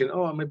pleasure, thinking,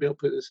 oh, maybe I'll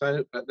put this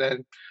out. But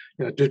then,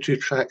 do 2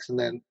 tracks, and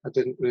then I had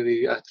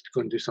to go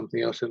and do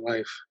something else in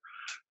life.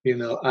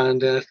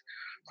 And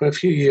for a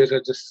few years I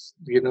just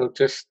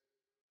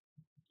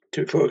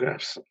took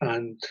photographs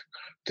and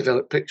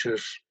developed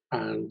pictures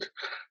and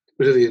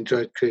really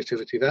enjoyed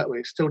creativity that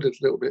way. Still did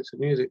little bits of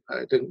music, but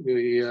I didn't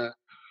really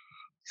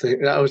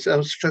think I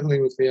was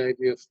struggling with the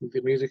idea of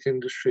the music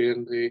industry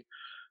and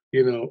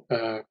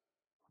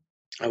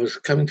I was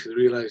coming to the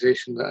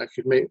realization that I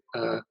could make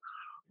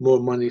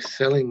more money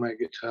selling my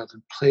guitar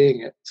than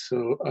playing it.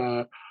 So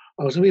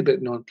I was a wee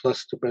bit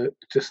nonplussed about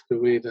just the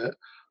way that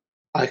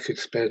I could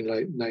spend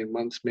like 9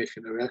 months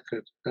making a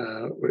record,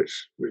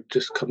 which would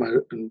just come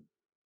out and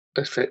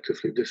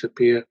effectively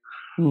disappear.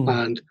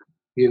 And,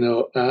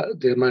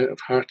 the amount of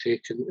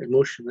heartache and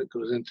emotion that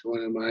goes into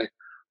one of my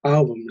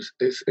albums,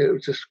 it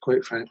was just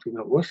quite frankly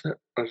not worth it.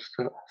 I just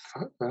thought,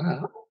 fuck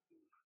that.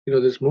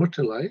 There's more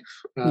to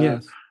life.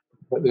 Yes.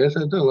 But I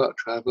did a lot of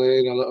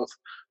traveling, a lot of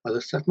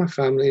other stuff. My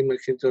family, my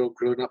kids are all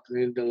grown up and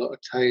they need a lot of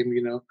time,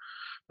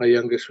 My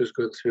youngest was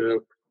going through a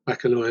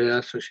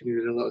baccalaureate, so she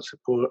needed a lot of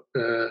support.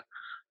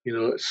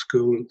 At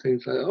school and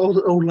things like that.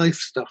 All life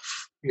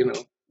stuff,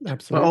 Absolutely.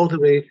 But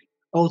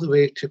all the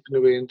way chipping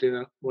away and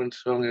doing one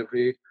song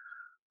every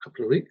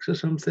couple of weeks or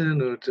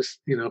something, or just,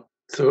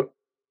 so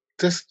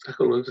just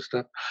a load of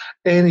stuff.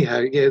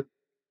 Anyhow, yeah,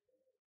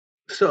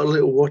 sort of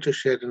little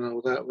watershed and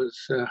all that was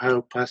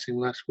Harold passing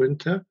last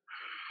winter.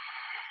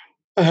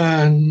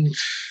 And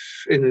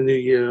in the new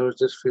year, I was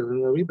just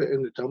feeling a wee bit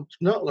in the dumps.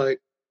 Not like,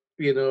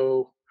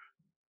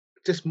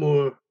 just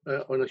more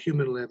on a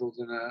human level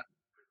than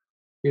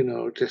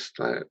just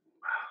like,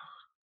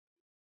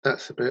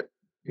 that's a bit,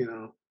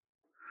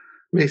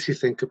 makes you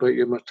think about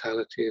your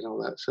mortality and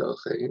all that sort of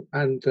thing.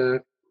 And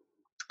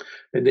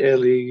in the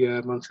early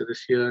months of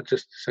this year, I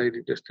just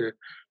decided just to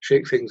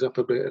shake things up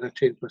a bit, and I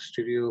changed my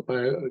studio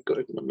about. I got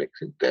into my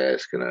mixing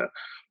desk, and I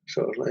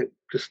sort of like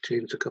just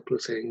changed a couple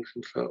of things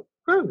and thought,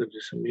 oh, I'm going to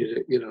do some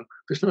music. If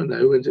it's not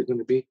now, when's it going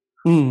to be?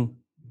 Mm.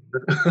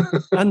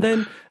 And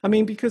then, I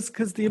mean, because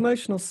the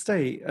emotional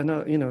state,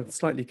 and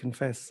slightly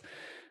confess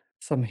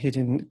some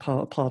hidden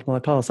part of my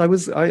past. I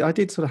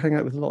did sort of hang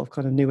out with a lot of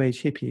kind of new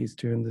age hippies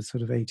during the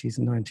sort of 80s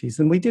and 90s,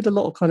 and we did a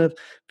lot of kind of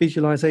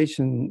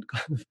visualization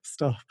kind of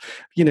stuff,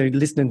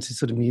 listening to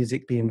sort of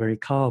music being very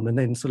calm, and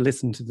then sort of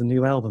listen to the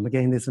new album.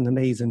 Again, there's an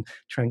amazing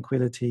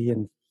tranquility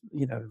and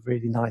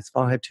really nice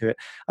vibe to it.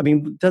 I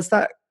mean, does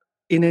that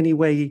in any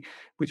way,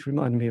 which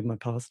reminded me of my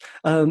past,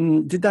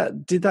 did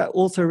that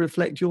also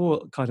reflect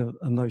your kind of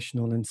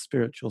emotional and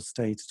spiritual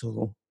state at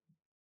all?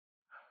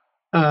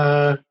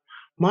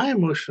 My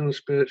emotional and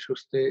spiritual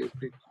state has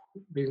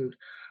been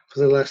for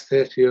the last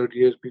 30 odd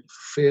years been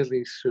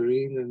fairly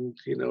serene, and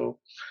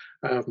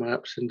I have my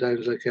ups and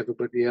downs like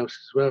everybody else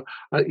as well.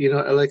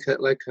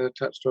 Like I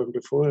touched on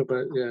before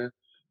about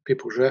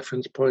people's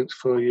reference points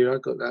for you. I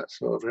got that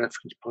sort of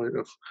reference point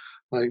of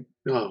like,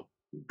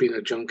 being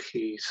a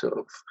junkie, sort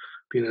of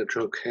being a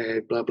drug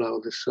head, blah blah, all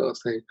this sort of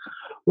thing.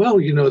 Well,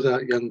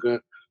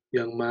 that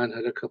young man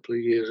had a couple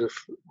of years of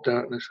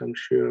darkness, I'm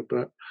sure,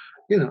 but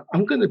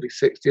I'm going to be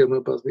 60 on my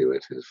birthday,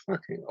 which is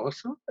fucking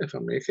awesome if I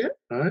make it,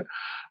 right?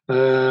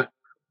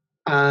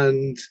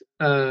 And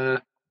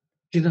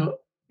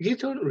you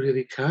don't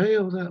really carry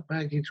all that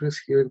baggage with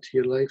you into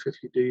your life if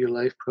you do your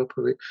life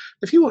properly.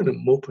 If you want to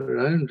mope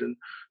around and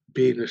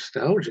be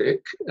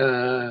nostalgic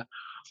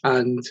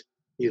and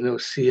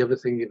see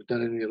everything you've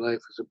done in your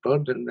life as a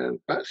burden, then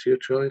that's your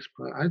choice.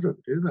 But I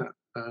don't do that.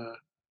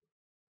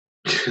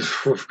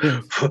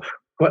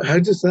 How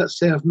does that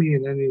serve me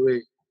in any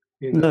way?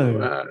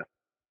 No.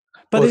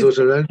 Or those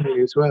around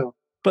me as well.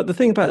 But the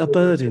thing about a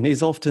burden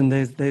is often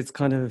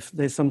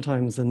there's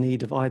sometimes a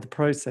need of either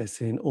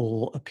processing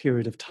or a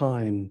period of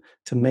time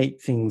to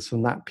make things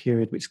from that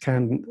period, which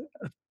can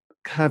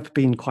have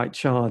been quite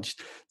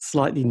charged,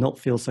 slightly not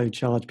feel so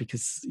charged,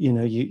 because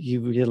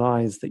you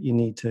realize that you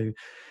need to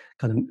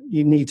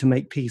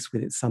make peace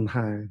with it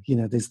somehow.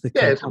 There's the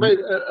it's about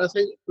I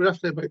think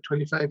roughly about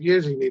 25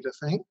 years you need, I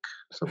think,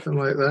 something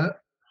like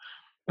that.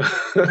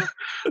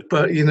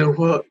 But you know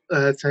what,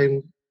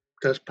 time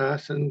does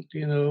pass, and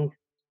you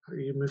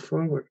move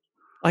forward.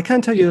 I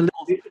can tell you a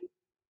little.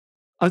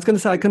 I was going to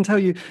say, I can tell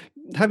you,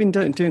 having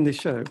doing this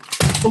show.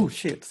 Oh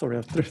shit! Sorry,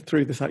 I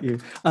threw this at you.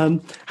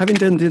 Having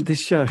done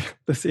this show,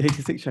 the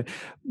C86 show,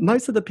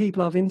 most of the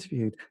people I've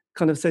interviewed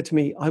kind of said to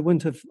me, I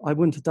wouldn't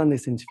have done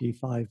this interview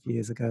 5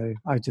 years ago.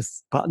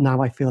 But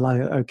now I feel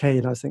okay.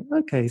 And I was thinking,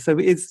 okay, so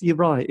you're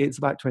right. It's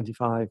about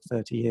 25,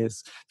 30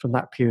 years from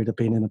that period of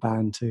being in a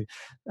band to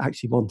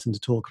actually wanting to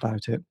talk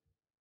about it.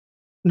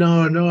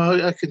 No,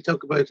 I can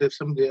talk about it if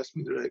somebody asks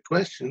me the right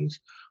questions,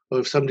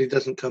 or if somebody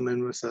doesn't come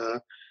in with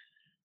a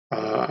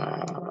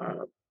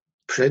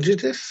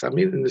prejudice. I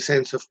mean, in the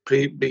sense of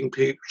being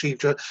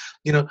prejudged.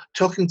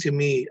 Talking to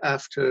me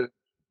after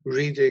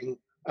reading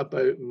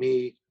about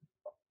me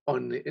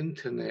on the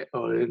internet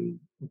or in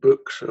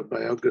books or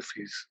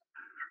biographies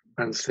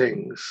and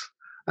things,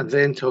 and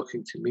then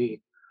talking to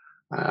me,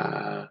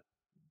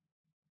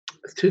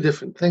 it's two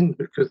different things,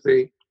 because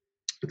the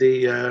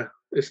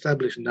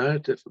established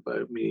narrative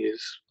about me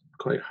is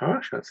quite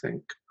harsh, I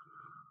think.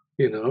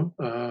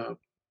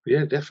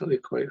 Yeah, definitely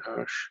quite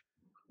harsh.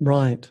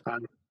 Right.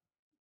 And,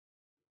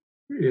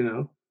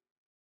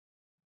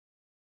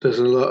 there's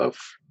a lot of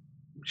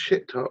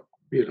shit talk,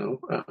 me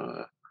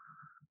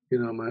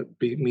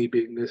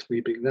being this,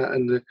 me being that,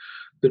 and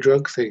the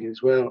drug thing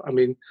as well. I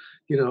mean,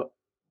 to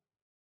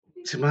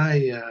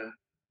my,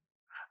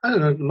 I don't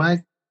know,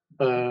 my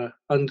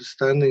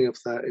understanding of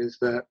that is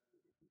that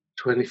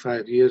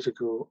 25 years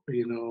ago,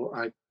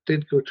 I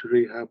did go to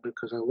rehab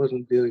because I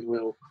wasn't dealing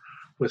well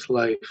with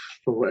life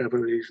for whatever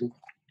reason.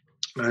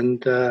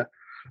 And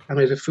I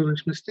made a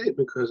foolish mistake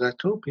because I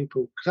told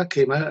people, because I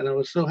came out and I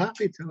was so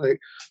happy to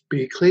like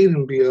be clean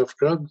and be off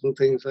drugs and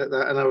things like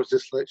that. And I was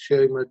just like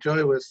sharing my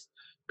joy with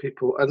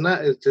people. And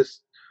that is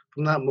just,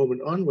 from that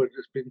moment onward,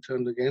 it's been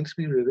turned against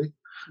me, really.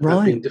 Right.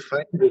 I've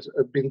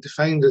been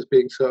defined as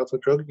being sort of a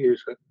drug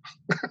user.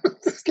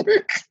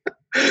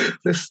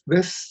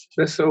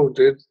 this old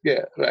dude,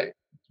 yeah, right.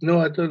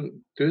 No, I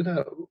don't do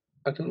that.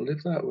 I don't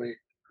live that way.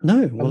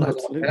 No, well,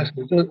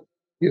 absolutely.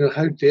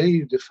 How dare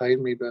you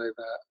define me by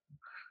that?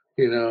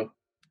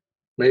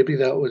 Maybe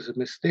that was a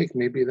mistake.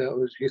 Maybe that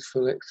was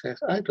youthful excess.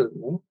 I don't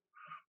know.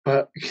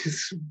 But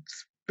it's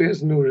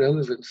bears no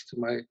relevance to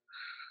my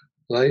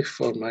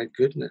life or my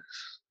goodness.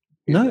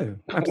 No,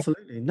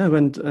 absolutely no,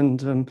 and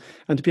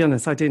to be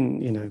honest, I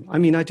didn't. I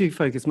mean, I do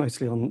focus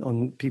mostly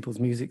on people's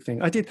music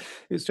thing. I did.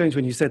 It's strange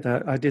when you said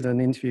that. I did an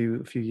interview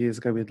a few years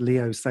ago with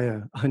Leo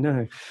Sayer. I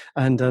know,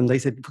 and they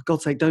said, for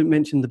God's sake, don't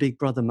mention the Big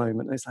Brother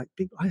moment. And it's like,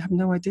 I have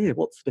no idea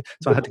what's the.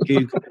 So I had to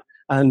Google it,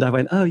 and I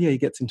went, oh yeah, he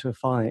gets into a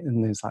fight,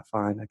 and it's like,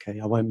 fine, okay,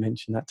 I won't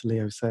mention that to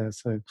Leo Sayer.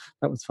 So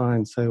that was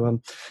fine. So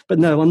but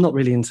no, I'm not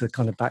really into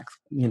kind of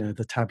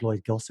the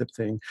tabloid gossip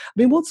thing. I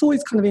mean, what's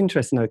always kind of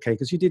interesting, okay,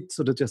 because you did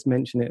sort of just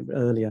mention it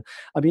earlier.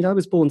 I mean, I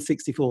was born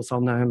 64, so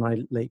I'm now in my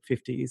late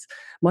 50s.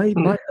 My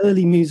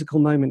early musical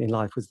moment in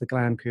life was the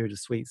glam period of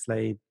Sweet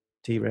Slade,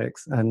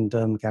 T-Rex, and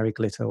Gary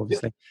Glitter,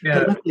 obviously. Yeah.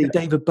 But luckily,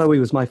 David Bowie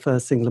was my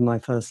first single and my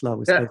first love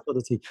with Space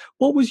Oddity.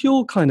 What was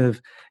your kind of,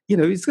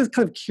 it's just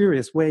kind of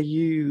curious where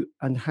you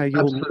and how you...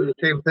 Absolutely the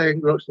same thing,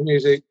 Roxy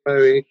Music,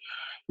 Bowie.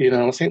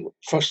 I think the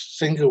first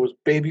single was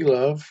Baby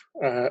Love,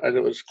 and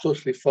it was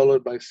closely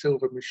followed by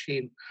Silver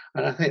Machine.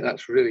 And I think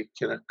that's really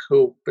kind of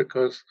cool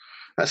because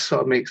that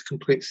sort of makes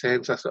complete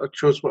sense. I sort of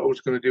chose what I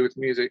was going to do with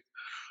music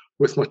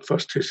with my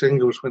first two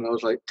singles when I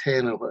was like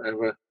 10 or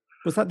whatever.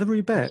 Was that the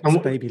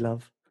Rubettes, Baby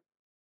Love?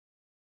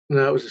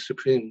 No, it was the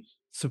Supremes.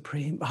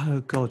 Supreme.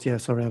 Oh, God, yeah,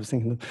 sorry, I was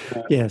thinking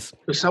yes.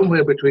 It was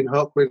somewhere between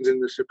Hawkwind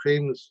and the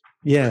Supremes.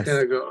 Yes. I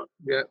kind of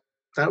got,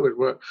 that would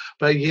work.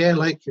 But yeah,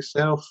 like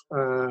yourself,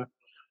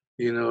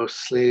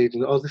 Slade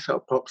and all this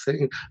sort of pop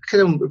thing. I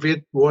kind of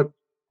veered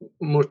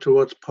more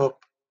towards pop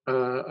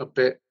a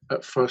bit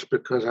at first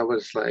because I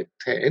was like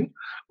 10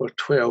 or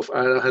 12.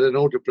 I had an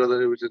older brother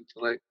who was into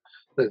like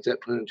Led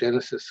Zeppelin and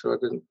Genesis, so I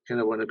didn't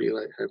kind of want to be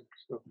like him.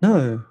 So.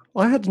 No,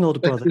 I had an older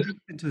brother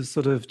into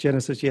sort of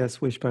Genesis,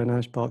 yes, Wishbone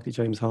Ash, Barclay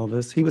James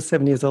Harvest. He was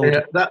 7 years old.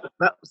 Yeah, that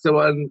was the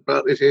one,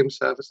 Barclay James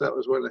Harvest, that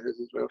was one of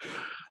his as well.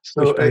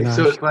 So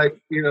it's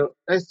like,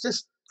 it's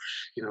just,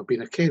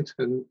 being a kid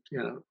and,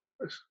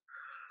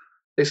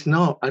 it's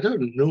not, I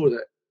don't know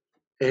that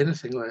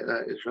anything like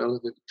that is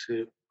relevant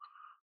to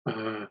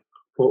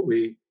what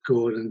we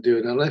go on and do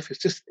in our life.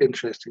 It's just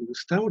interesting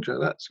nostalgia,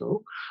 that's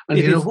all. And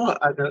you know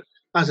what?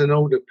 As an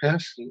older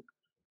person,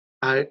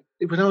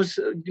 when I was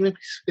maybe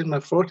in my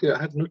 40s,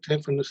 I had no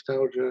time for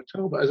nostalgia at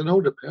all. But as an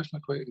older person, I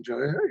quite enjoy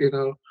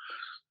it.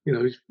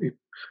 You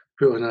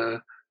put on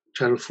a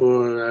Channel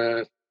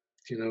 4,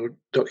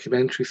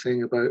 documentary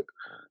thing about,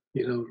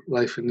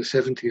 life in the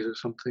 70s or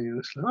something, and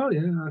it's like, oh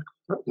yeah,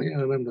 fuck me, I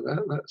remember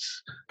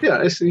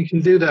that. You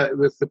can do that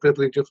with the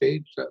privilege of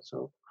age. That's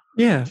all.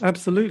 Yeah,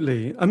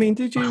 absolutely. I mean,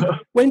 did you?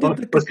 When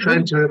did was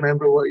trying to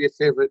remember what your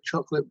favorite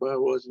chocolate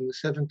bar was in the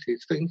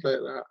 70s, things like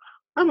that.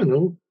 I'm an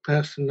old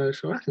person now,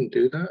 so I can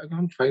do that, and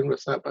I'm fine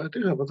with that. But I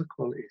do have other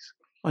qualities.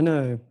 I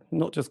know,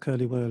 not just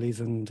curly whirlies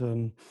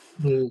and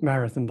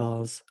marathon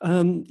bars.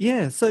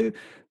 Yeah. So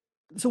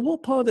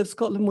what part of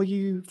Scotland were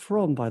you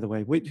from, by the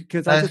way?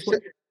 Because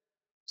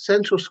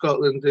Central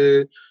Scotland,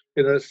 in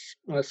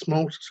a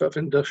small sort of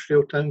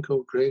industrial town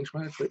called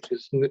Grangemouth, which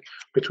is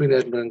between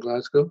Edinburgh and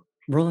Glasgow.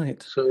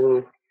 Right.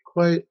 So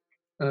quite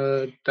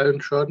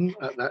downtrodden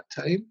at that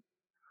time.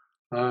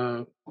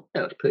 It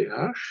was pretty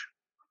harsh.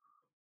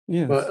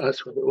 Yes. But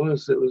that's what it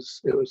was. It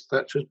was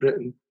Thatcher's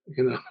Britain,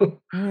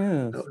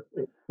 Yes.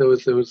 There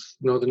was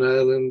Northern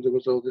Ireland. There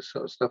was all this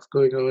sort of stuff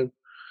going on.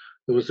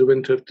 There was the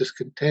winter of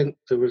discontent.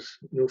 There was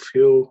no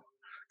fuel.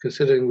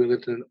 Considering we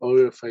lived in an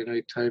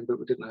oil-refinery town, but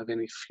we didn't have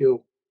any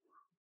fuel.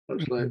 It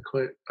was like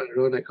quite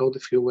ironic. All the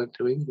fuel went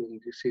to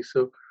England, you see.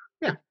 So,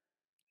 yeah.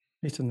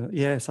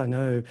 Yes, I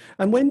know.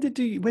 And when did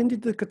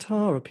the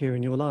guitar appear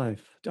in your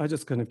life? I'm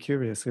just kind of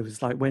curious. It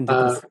was like, when did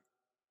this?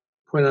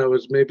 When I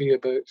was maybe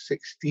about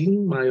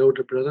 16, my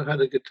older brother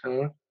had a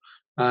guitar,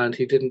 and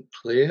he didn't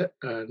play it,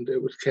 and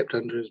it was kept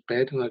under his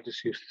bed, and I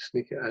just used to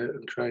sneak it out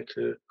and try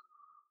to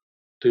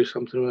do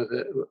something with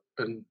it,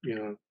 and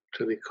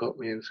till he caught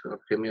me and sort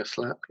of give me a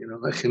slap,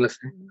 that kind of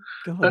thing.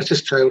 God. That's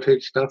just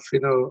childhood stuff,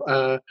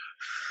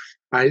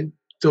 I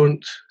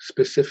don't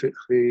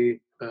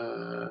specifically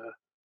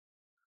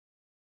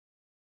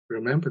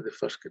remember the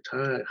first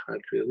guitar I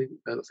had, really.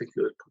 I don't think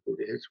it was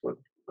probably his one.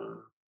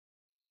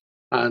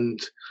 And,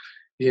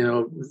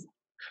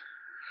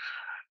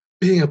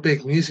 being a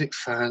big music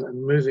fan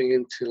and moving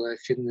into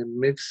like in the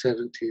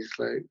mid-70s,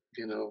 like,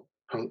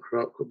 punk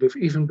rock,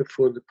 even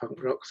before the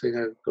punk rock thing,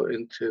 I got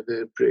into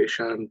the British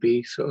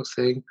R&B sort of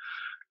thing,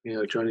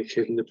 Johnny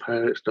Kidd and the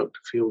Pirates, Dr.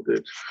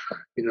 Feelgood,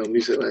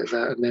 music like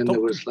that. And then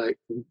there was like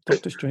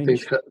Dr.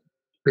 Strange.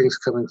 Things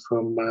coming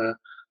from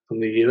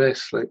the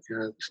US, like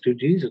the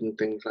Stooges and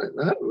things like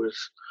that. Was,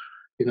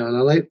 and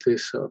I liked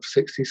this sort of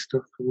 60s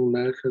stuff from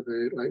America,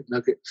 the like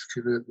Nuggets,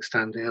 kind of the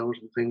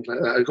Standells and things like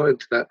that. I got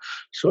into that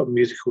sort of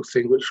musical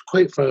thing, which was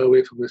quite far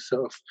away from this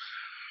sort of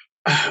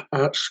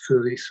art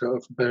schooly sort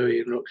of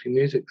Bowie and Roxy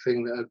Music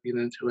thing that I'd been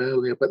into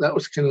earlier. But that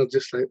was kind of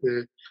just like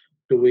the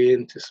way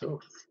into sort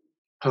of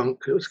punk.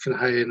 It was kind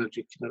of high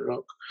energy kind of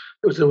rock.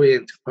 It was the way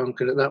into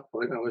punk, and at that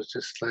point I was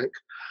just like,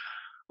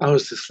 I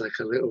was just like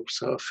a little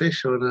sort of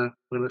fish on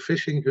a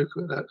fishing hook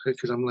at that,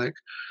 because I'm like,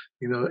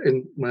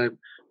 in my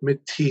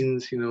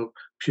mid-teens,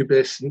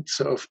 pubescent,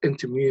 sort of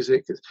into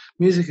music.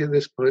 Music at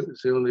this point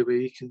is the only way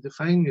you can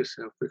define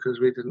yourself, because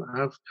we didn't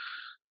have,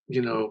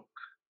 you know,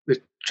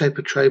 the type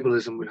of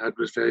tribalism we had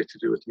was very to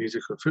do with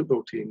music or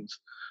football teams,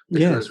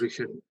 Yes. because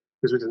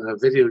we didn't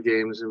have video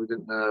games, and we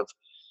didn't have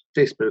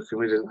Facebook, and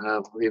we didn't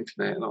have the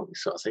internet and all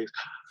these sort of things.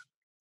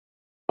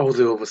 All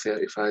the over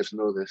 35s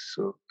know this,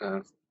 so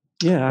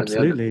Yeah, and the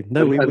under absolutely.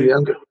 No,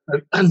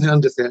 and the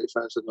under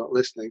 35s are not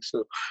listening.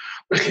 So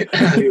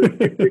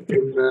anyway, we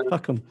can,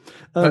 fuck 'em.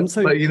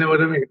 but you know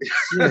what I mean.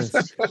 Yes.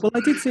 Well,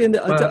 I did see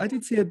But- I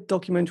did see a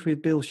documentary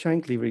with Bill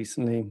Shankly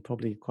recently,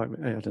 probably I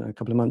don't know, a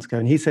couple of months ago,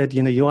 and he said,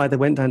 you either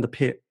went down the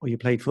pit or you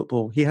played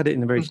football. He had it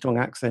in a very strong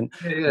accent.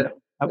 yeah.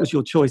 That was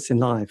your choice in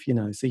life,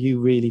 so you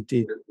really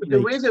did.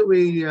 The way that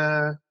we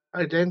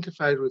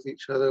identified with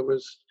each other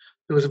was,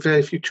 there was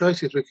very few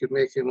choices we could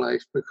make in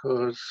life,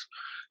 because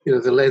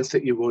the length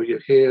that you wore your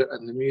hair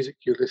and the music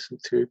you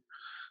listened to.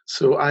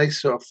 So I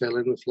sort of fell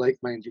in with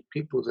like-minded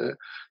people that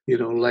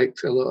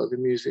liked a lot of the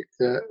music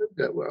that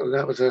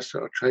was our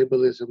sort of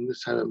tribalism.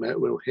 That's how I met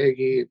Will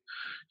Heggie.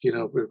 We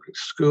were at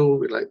school,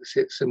 we liked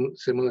the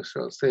similar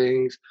sort of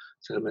things.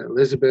 So I met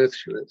Elizabeth,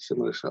 she liked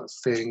similar sort of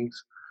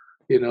things.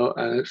 And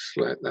it's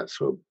like that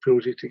sort of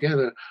pulls you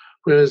together.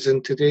 Whereas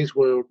in today's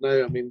world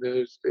now, I mean,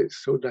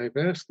 it's so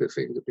diverse, the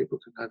things that people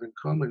can have in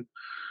common,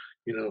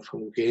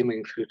 from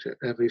gaming through to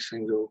every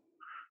single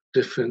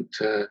different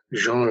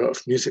genre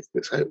of music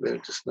that's out there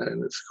just now.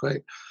 And it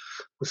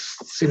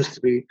seems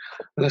to be,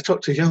 when I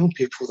talk to young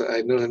people that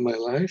I know in my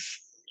life,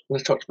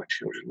 when I talk to my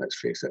children, let's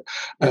face it,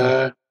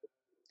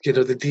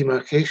 the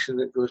demarcation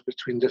that goes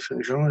between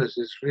different genres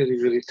is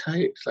really, really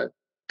tight. It's like,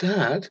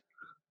 Dad,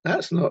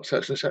 that's not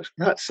such and such,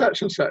 that's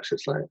such and such.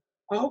 It's like,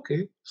 oh,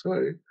 okay,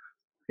 sorry,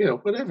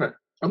 whatever.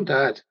 I'm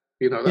Dad,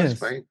 that's Yes.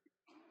 fine.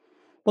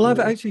 Well, I've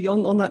actually,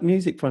 on that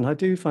music front, I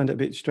do find it a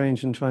bit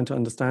strange and trying to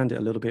understand it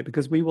a little bit,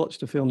 because we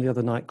watched a film the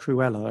other night,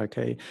 Cruella,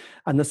 okay,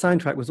 and the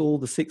soundtrack was all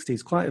the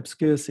 60s, quite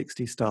obscure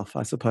 60s stuff,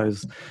 I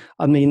suppose.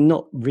 I mean,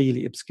 not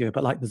really obscure,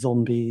 but like the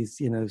Zombies,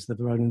 the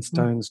Rolling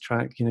Stones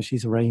track,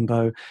 She's a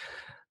Rainbow,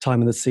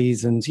 Time of the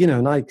Seasons,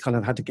 and I kind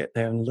of had to get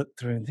there and look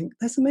through and think,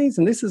 that's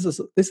amazing. This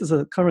is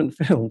a current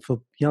film for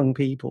young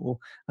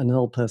people and an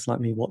old person like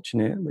me watching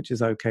it, which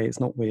is okay. It's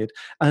not weird.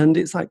 And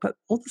it's like, but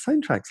all the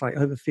soundtracks like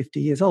over 50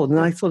 years old. And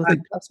I sort of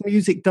think that's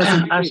music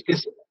doesn't...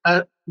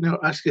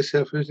 Ask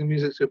yourself, who's the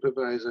music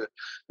supervisor?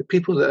 The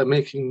people that are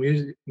making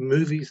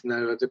movies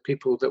now are the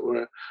people that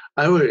were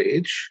our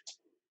age,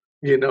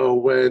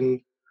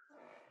 when,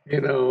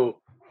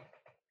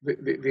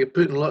 they're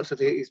putting lots of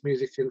 80s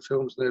music in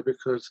films now,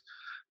 because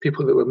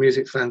people that were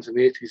music fans in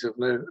the 80s have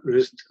now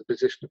risen to the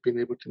position of being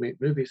able to make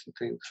movies and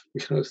things.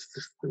 It's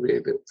just the way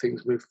that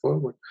things move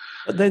forward.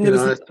 But then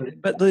there's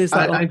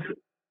that...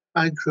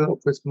 I grew up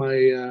with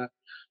my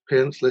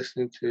parents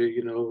listening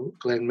to,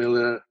 Glenn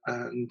Miller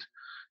and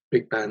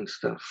big band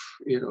stuff,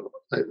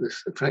 like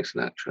this Frank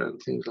Sinatra and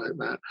things like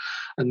that.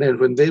 And then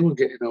when they were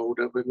getting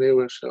older, when they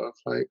were sort of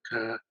like,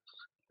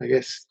 I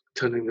guess,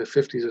 turning their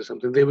 50s or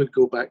something, they would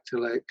go back to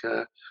like,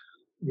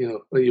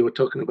 when you were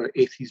talking about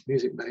 80s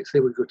music nights,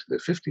 they would go to their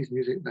 50s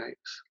music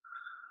nights.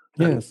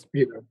 Yes.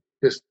 And,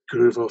 just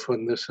groove off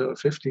on this sort of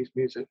 50s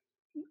music.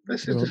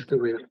 This is just the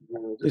way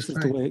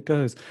the way it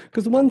goes.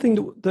 Because the one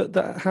thing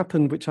that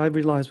happened, which I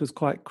realised was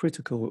quite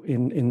critical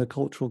in the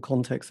cultural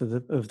context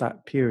of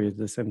that period,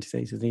 the 70s,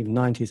 80s, and even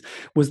 90s,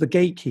 was the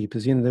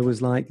gatekeepers. There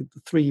was like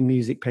 3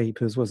 music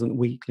papers, wasn't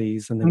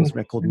weeklies, and there was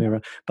Record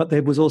Mirror, but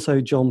there was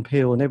also John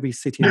Peel, and every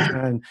city and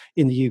town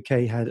in the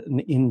UK had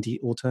an indie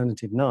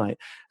alternative night.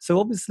 So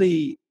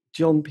obviously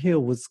John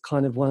Peel was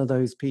kind of one of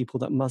those people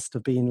that must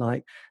have been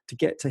like, to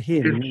get to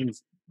him.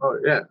 Oh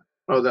yeah.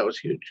 Oh, that was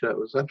huge. That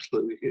was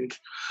absolutely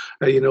huge.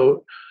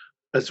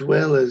 As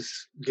well as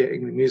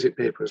getting the music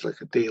papers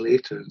like a day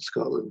later in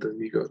Scotland, and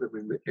you got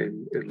them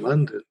in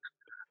London,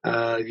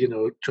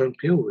 John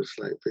Peel was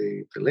like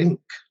the link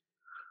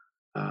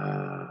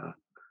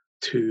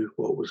to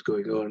what was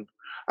going on.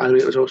 And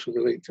it was also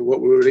the link to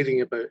what we were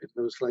reading about in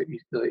those, like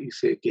you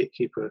say,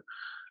 gatekeeper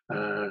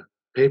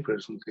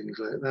papers and things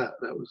like that.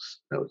 That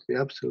was the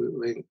absolute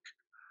link.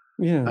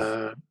 Yes.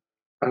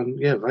 And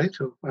yeah,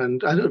 vital.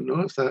 And I don't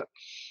know if that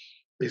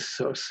is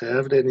sort of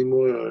served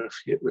anymore, or if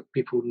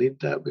people need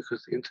that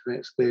because the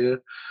internet's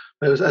there.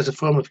 But it was as a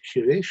form of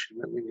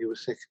curation. I mean, he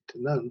was second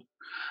to none.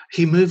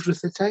 He moved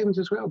with the times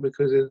as well,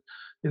 because in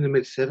the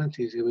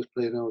mid-70s he was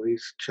playing all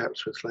these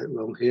chaps with like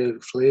long hair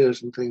and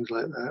flares and things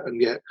like that,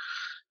 and yet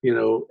in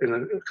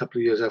a couple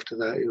of years after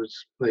that he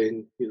was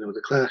playing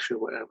the Clash or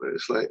whatever.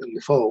 It's like in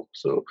the Fall.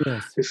 So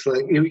yes. It's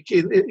like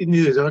he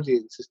knew his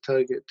audience, his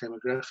target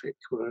demographic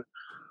were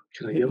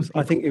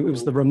I think it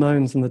was the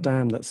Ramones and the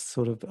Dam that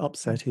sort of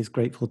upset his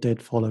Grateful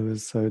Dead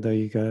followers. So there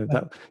you go.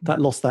 That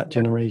lost that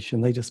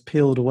generation. They just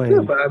peeled away. Yeah,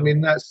 but I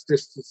mean, that's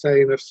just the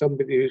sign of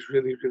somebody who's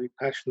really, really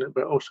passionate,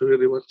 but also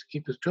really wants to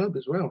keep his job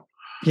as well.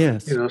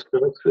 Yes. So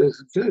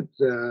it's good.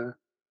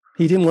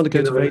 He didn't want to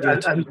go to radio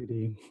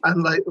TV.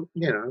 And like,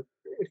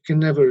 can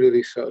never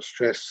really sort of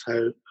stress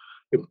how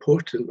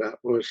important that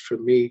was for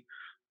me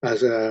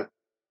as a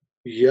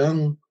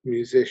young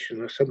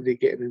musician or somebody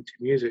getting into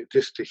music,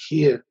 just to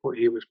hear what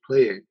he was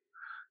playing.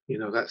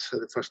 That's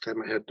the first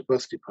time I heard The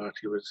Birthday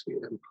Party was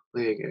him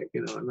playing it,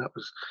 and that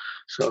was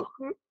sort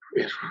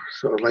of,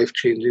 sort of life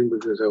changing,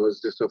 because I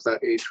was just of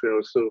that age where I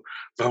was so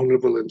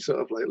vulnerable and sort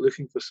of like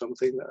looking for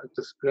something that I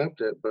just grabbed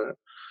it. But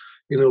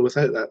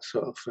without that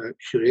sort of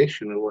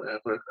curation or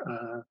whatever,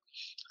 I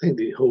think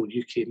the whole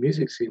UK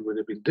music scene would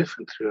have been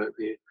different throughout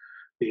the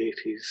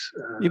 80s.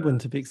 It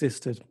wouldn't have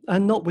existed,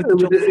 and not with It the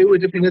would, job. it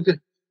would have been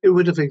it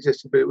would have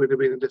existed, but it would have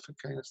been a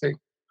different kind of thing.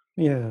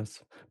 Yes,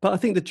 but I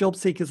think the job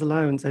seekers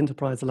allowance,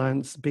 enterprise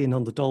allowance, being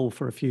on the dole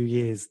for a few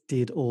years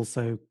did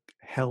also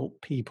help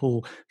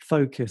people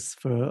focus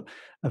for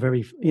a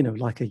very,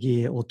 like a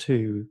year or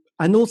two.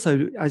 And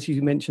also, as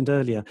you mentioned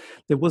earlier,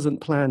 there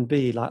wasn't plan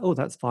B, like, oh,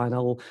 that's fine,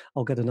 I'll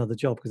get another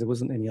job, because there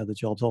wasn't any other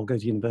jobs. I'll go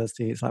to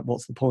university. It's like,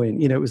 what's the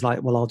point? It was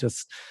like, well, I'll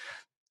just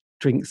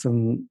drink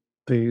some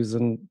booze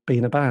and be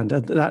in a band.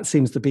 And that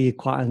seems to be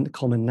quite a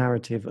common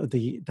narrative of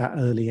that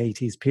early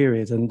 80s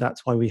period, and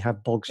that's why we have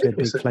Bogshed,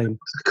 Big Flame.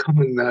 It's a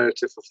common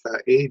narrative of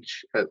that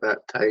age at that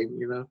time,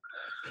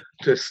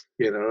 just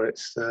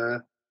it's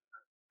a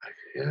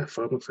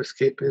form of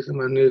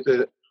escapism. I knew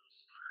that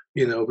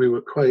we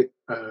were quite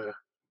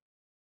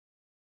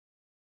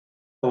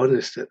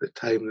honest at the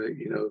time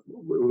that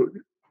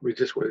we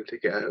just wanted to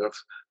get out of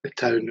the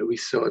town that we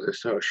saw, the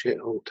sort of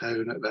shithole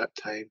town at that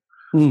time.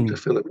 I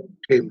feel a bit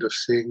ashamed of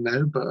saying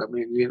now, but I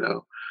mean,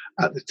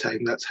 at the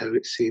time, that's how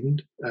it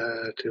seemed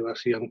to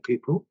us young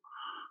people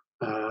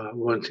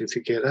wanting to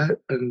get out,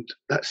 and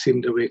that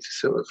seemed a way to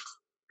sort of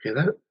get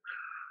out.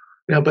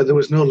 Yeah, but there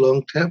was no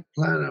long-term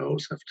plan. I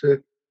always have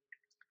to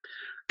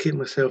keep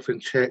myself in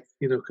check,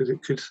 because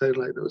it could sound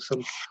like there was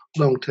some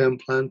long-term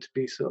plan to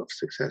be sort of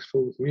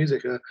successful with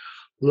music. A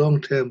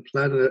long-term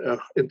plan,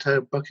 our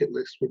entire bucket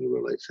list when we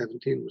were like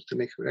 17 was to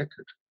make a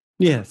record.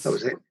 Yes. That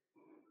was it.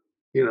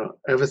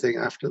 Everything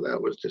after that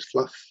was just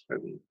fluff,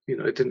 and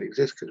it didn't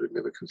exist because we'd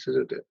never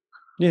considered it.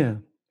 Yeah.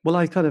 Well,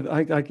 I gathered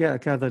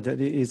that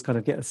it is kind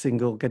of get a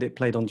single, get it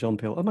played on John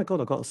Peel. Oh my God,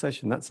 I got a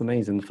session. That's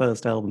amazing. The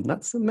first album.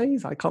 That's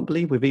amazing. I can't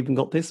believe we've even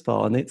got this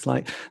far. And it's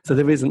like, so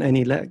there isn't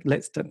any,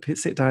 let's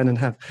sit down and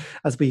have,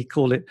 as we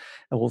call it,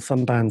 well,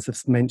 some bands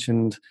have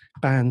mentioned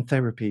band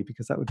therapy,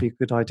 because that would be a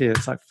good idea.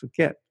 It's like,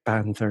 forget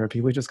band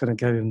therapy. We're just going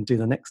to go and do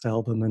the next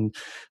album and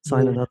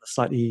sign another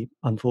slightly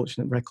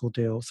unfortunate record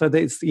deal. So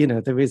there's,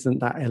 there isn't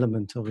that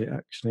element of it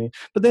actually.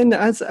 But then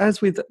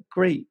as with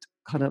great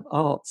kind of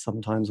art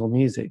sometimes, or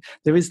music,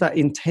 there is that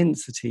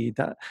intensity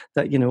that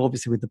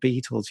obviously with the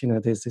Beatles,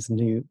 there's this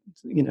new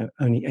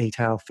only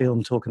 8-hour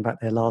film talking about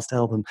their last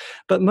album,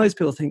 but most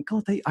people think,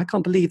 God, I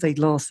can't believe they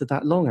lasted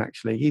that long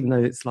actually, even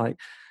though it's like,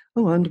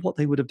 oh, I wonder what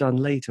they would have done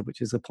later,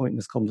 which is a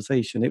pointless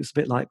conversation. It was a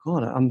bit like,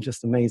 God, I'm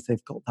just amazed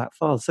they've got that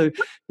far. So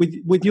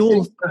with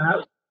your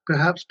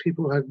perhaps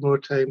people had more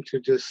time to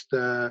just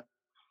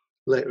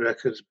let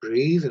records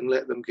breathe and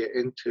let them get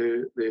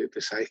into the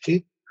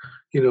psyche,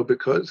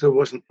 because there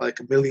wasn't like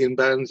a million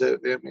bands out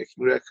there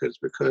making records,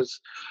 because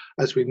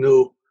as we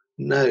know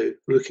now,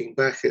 looking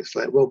back, it's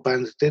like, well,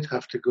 bands did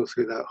have to go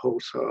through that whole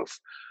sort of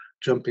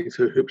jumping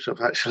through hoops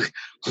of actually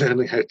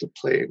learning how to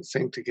play and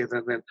sing together,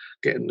 and then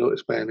getting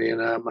noticed by an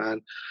A&R man,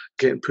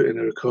 getting put in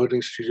a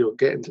recording studio,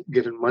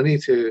 given money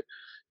to,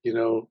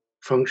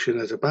 function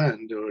as a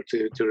band or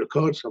to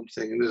record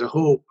something. And there's a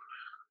whole,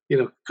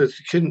 because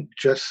you couldn't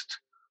just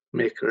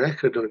make a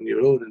record on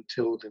your own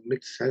until the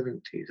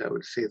mid-70s. I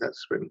would say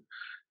that's when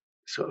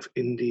sort of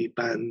indie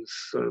bands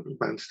or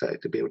bands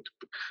started to be able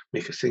to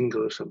make a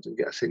single or something,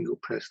 get a single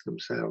press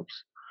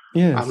themselves.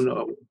 Yes. I'm not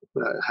aware of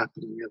that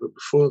happening ever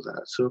before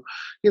that. So,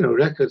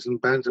 records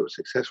and bands that were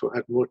successful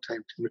had more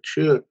time to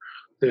mature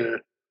the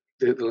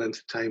length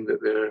of time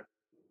that the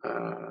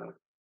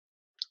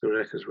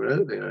records were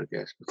out there, I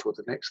guess, before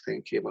the next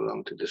thing came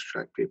along to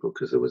distract people,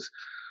 because there was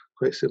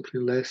quite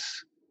simply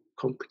less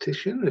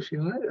competition, if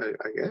you like,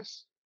 I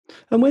guess.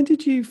 And when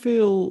did you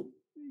feel,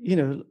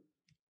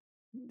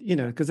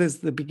 because there's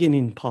the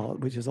beginning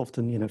part, which is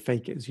often,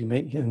 fake it as you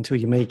make it until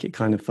you make it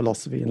kind of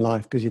philosophy in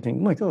life, because you think,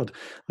 oh my God,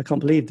 I can't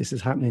believe this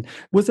is happening.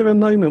 Was there a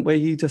moment where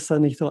you just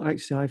suddenly thought,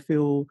 actually, I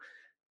feel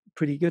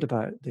pretty good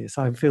about this.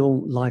 I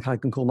feel like I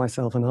can call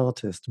myself an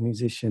artist, a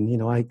musician.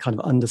 I kind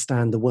of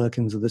understand the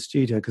workings of the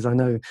studio, because I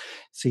know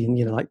seeing,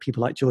 like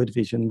people like Joy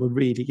Division were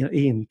really,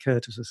 Ian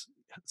Curtis was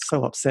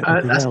so upset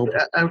with the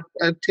album.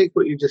 I take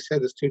what you just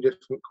said as two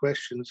different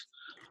questions.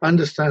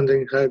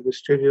 Understanding how the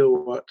studio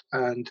worked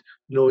and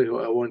knowing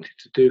what I wanted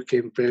to do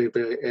came very,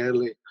 very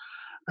early.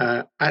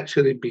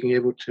 Actually being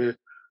able to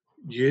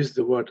use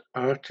the word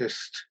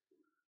artist,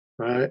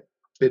 right,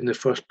 in the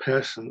first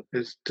person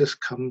is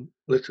just come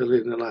literally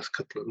in the last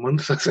couple of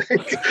months, I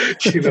think.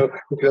 Because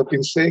I've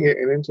been saying it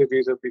in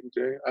interviews I've been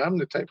doing. I'm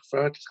the type of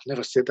artist, I've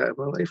never said that in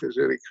my life, it's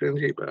really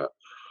cringy, but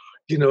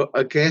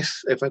I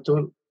guess if I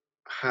don't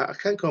I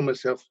can't call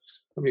myself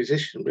a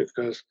musician,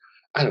 because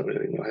I don't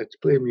really know how to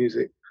play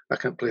music. I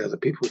can't play other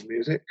people's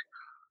music,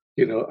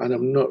 and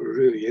I'm not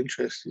really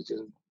interested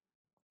in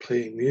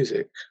playing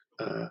music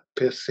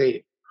per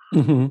se.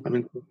 Hmm. I'm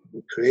interested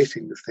in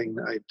creating the thing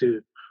that I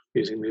do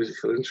using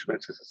musical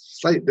instruments. There's a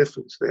slight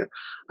difference there,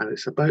 and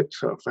it's about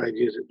sort of 5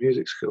 years of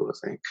music school,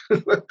 I think.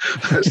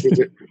 That's the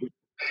difference.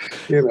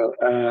 You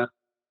know,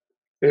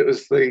 it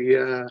was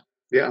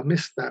yeah, I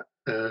missed that.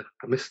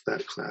 I missed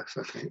that class,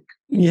 I think. I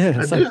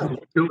Yes. do have a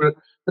school,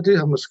 I do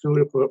have my school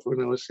report from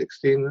when I was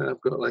 16, and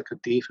I've got like a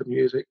D for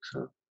music.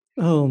 So,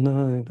 Oh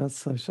no, that's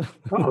so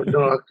oh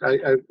no,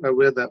 I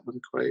wear that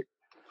one quite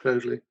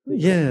proudly.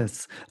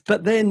 Yes,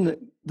 but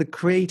then the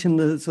creating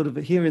the sort of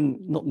hearing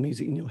not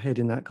music in your head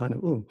in that kind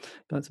of, oh,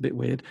 that's a bit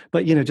weird,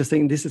 but just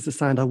thinking this is the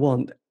sound I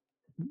want.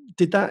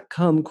 Did that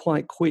come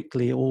quite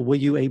quickly, or were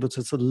you able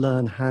to sort of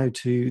learn how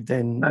to That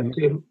then?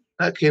 came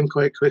that came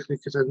quite quickly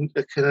because I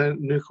kind of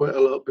knew quite a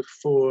lot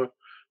before,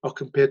 or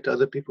compared to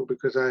other people,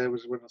 because I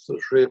was one of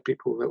those rare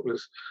people that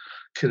was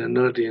kind of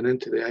nerdy and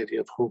into the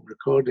idea of home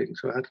recording.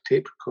 So I had a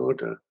tape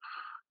recorder.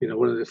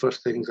 One of the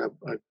first things I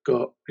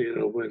got,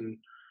 when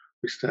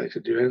we started to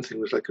do anything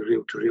was like a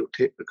reel-to-reel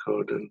tape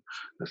recorder, and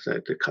I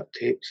started to cut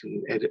tapes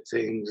and edit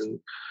things. And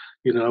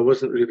I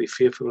wasn't really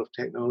fearful of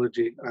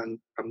technology, and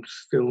I'm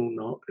still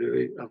not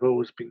really. I've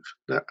always been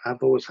that.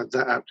 I've always had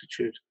that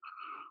aptitude.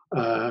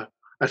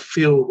 I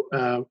feel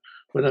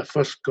when I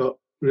first got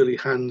really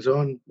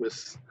hands-on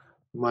with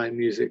my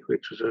music,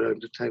 which was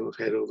around the time of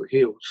Head Over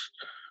Heels,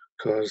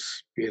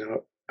 because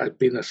I'd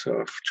been a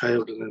sort of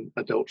child in an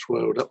adult's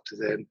world up to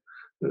then.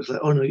 It was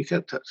like, oh no, you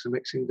can't touch the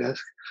mixing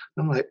desk.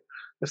 I'm like,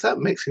 if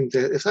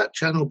that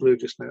channel blew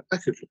just now, I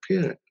could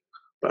repair it,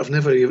 but I've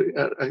never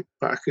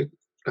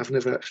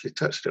actually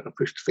touched it. I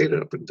pushed the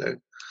fader up and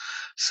down.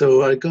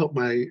 So I got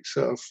my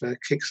sort of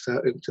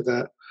kickstart into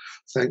that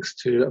thanks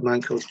to a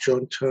man called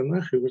John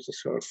Turner, who was a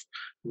sort of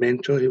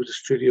mentor. He was a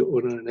studio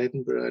owner in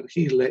Edinburgh, and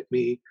he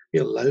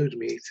allowed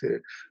me to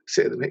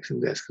sit at the mixing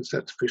desk and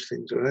start to push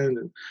things around.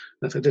 And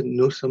if I didn't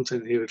know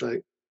something, he would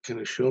like kind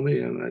of show me,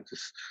 and I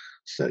just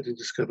started to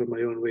discover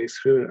my own way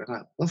through it, and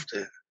I loved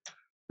it.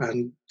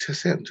 And to a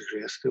certain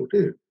degree, I still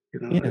do.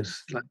 It's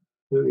Yes. like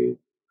really,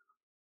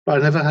 but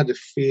I never had a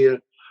fear.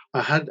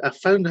 I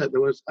found out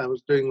I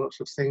was doing lots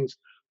of things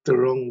the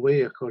wrong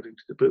way according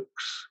to the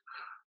books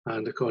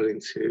and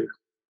according to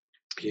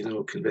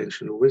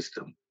conventional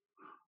wisdom.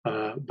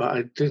 But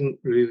I didn't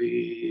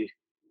really,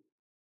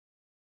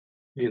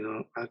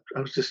 I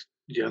was just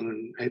young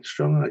and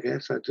headstrong, I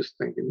guess. I just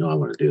thinking, no, I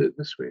want to do it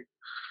this way.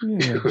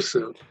 Yeah.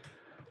 So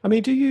I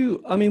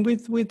mean,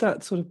 with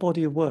that sort of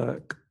body of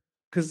work,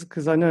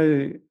 because I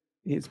know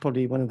it's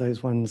probably one of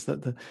those ones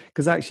that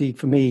because actually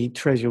for me,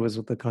 Treasure was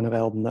the kind of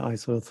album that I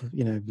sort of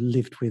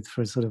lived with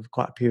for sort of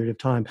quite a period of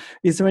time.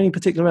 Is there any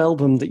particular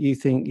album that you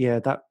think, yeah,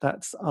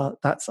 that's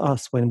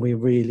us when we're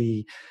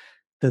really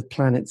the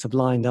planets have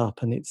lined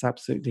up and it's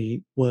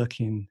absolutely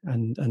working,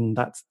 and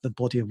that's the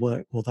body of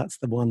work, or that's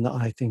the one that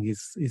I think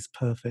is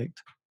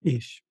perfect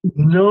ish?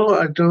 no,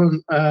 I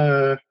don't.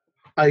 I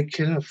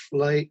kind of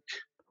like.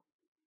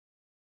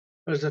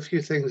 There's a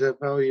few things I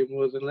value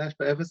more than less,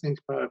 but everything's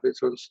part of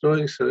its own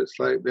story. So it's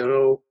like they're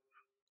all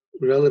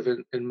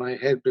relevant in my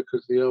head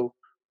because they all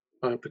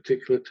are a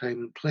particular time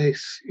and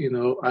place.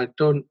 I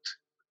don't.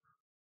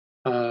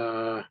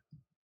 I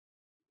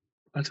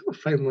don't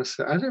find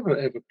myself. I never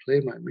ever play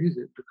my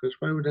music because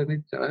why would I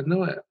need to? I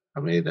know it. I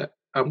made it.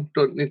 I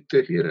don't need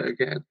to hear it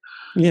again.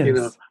 You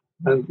know, Yes.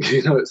 and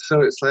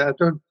so it's like I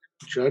don't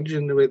judge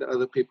in the way that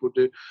other people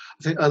do.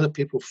 I think other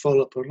people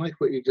fall upon, like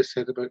what you just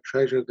said about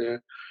Treasure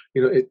there.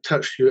 It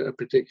touched you at a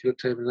particular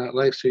time in that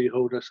life, so you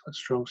hold a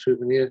strong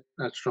souvenir,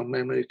 a strong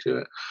memory to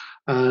it.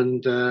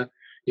 And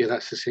yeah,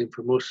 that's the same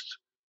for most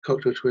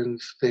Cocktail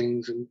Twins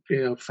things, and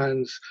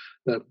fans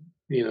that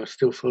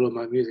still follow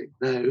my music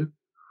now.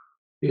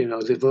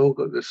 They've all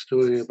got the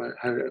story about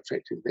how it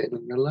affected them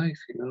in their life.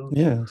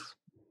 Yes.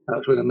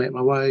 That's when I met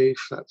my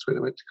wife. That's when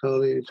I went to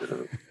college.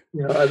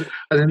 And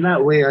in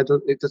that way, I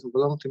don't. It doesn't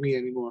belong to me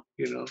anymore.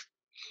 It really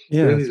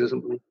Yes.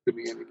 doesn't belong to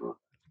me anymore.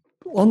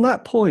 On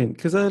that point,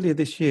 because earlier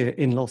this year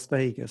in Las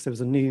Vegas, there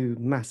was a new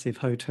massive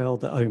hotel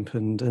that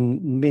opened,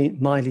 and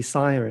Miley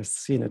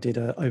Cyrus, did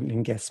an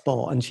opening guest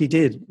spot, and she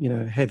did,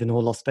 Heaven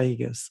or Las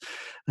Vegas,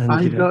 and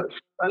I got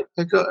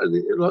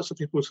lots of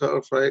people sort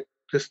of like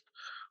just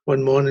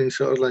one morning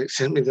sort of like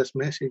sent me this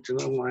message,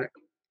 and I'm like,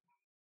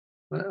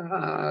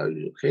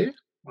 okay,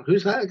 well,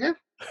 who's that again?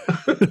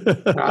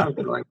 I have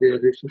no idea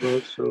who she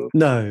was. So.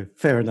 No,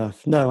 fair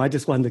enough. No, I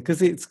just wondered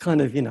because it's kind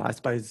of, I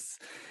suppose,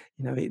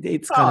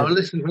 it's kind Oh, of.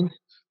 listen,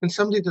 when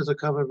somebody does a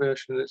cover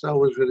version, it's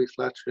always really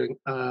flattering.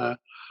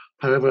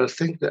 However, I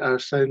think that our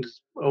sound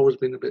has always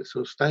been a bit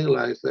so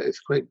stylized that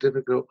it's quite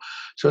difficult.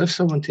 So if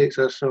someone takes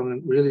our song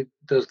and really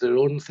does their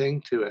own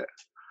thing to it,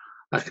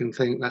 I can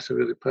think that's a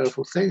really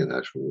powerful thing, and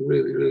that's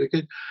really, really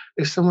good.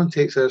 If someone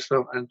takes our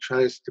song and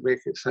tries to make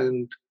it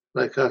sound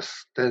like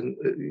us, then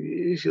it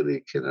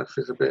usually kind of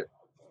is a bit,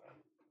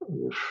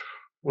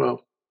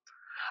 well,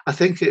 I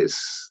think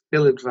it's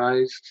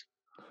ill-advised,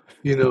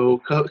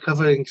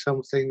 covering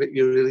something that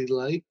you really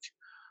like,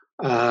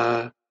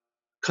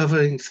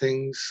 covering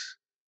things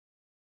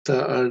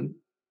that are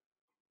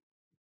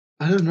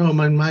I don't know.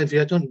 In my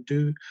view, I don't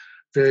do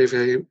very,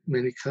 very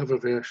many cover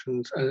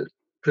versions,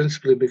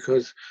 principally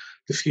because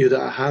the few that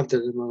I have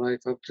done in my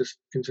life, I've just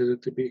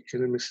considered to be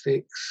kind of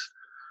mistakes.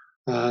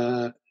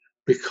 Uh,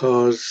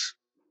 because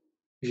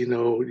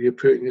you're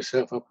putting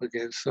yourself up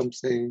against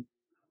something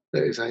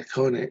that is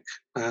iconic,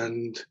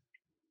 and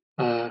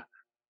uh,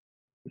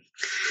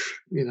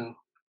 you know,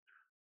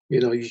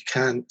 you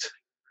can't.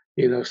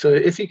 So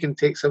if you can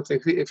take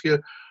something, if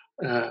you're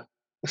uh,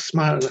 a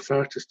smart enough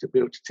artist to be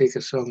able to take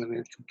a song and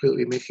then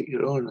completely make it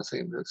your own, I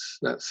think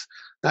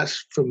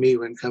that's for me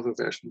when cover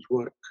versions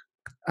work.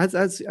 As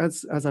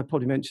I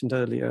probably mentioned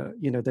earlier,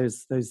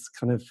 those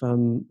kind of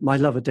my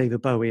love of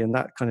David Bowie, and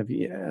that kind of,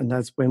 and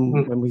that's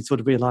Mhm. when we sort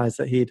of realised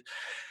that he'd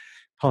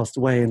passed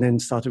away, and then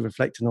started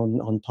reflecting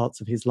on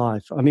parts of his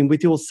life. I mean,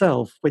 with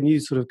yourself, when you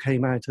sort of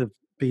came out of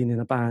being in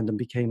a band and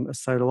became a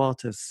solo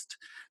artist,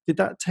 did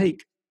that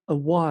take a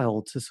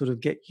while to sort of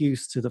get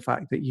used to the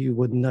fact that you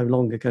were no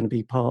longer going to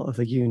be part of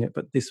a unit,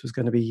 but this was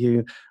going to be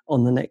you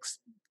on the next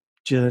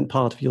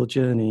part of your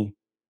journey?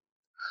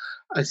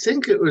 I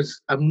think it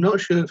was. I'm not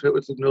sure if it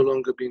was no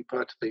longer being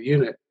part of the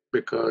unit,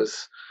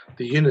 because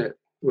the unit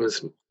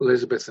was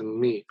Elizabeth and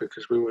me,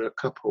 because we were a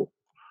couple.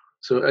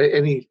 So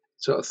any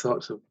sort of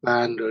thoughts of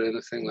band or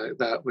anything like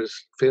that was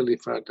fairly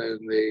far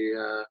down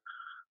the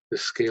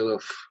scale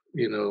of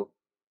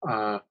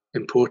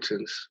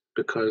importance,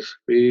 because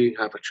we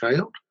have a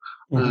child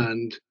Mhm.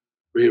 and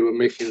we were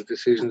making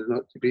decisions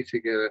not to be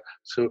together.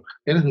 So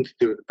anything to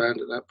do with the band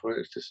at that point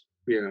is just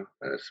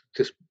it's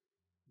just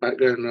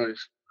background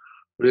noise,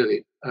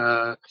 really.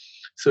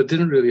 So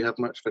didn't really have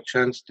much of a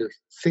chance to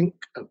think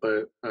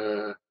about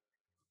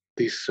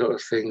these sort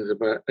of things.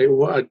 About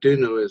what I do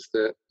know is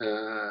that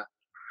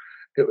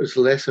it was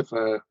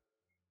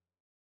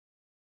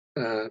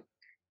uh,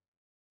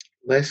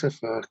 less of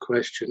a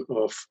question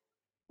of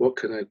what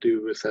can I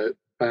do without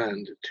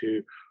band,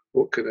 to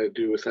what can I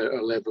do without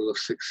a level of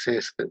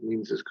success that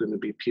means there's going to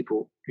be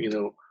people,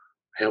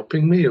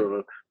 helping me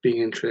or being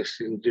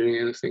interested in doing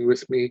anything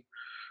with me.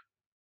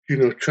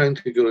 Trying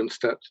to go and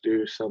start to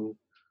do some,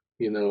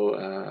 you know,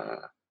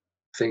 uh,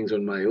 things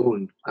on my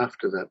own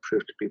after that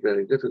proved to be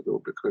very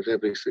difficult, because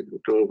every single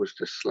door was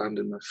just slammed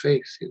in my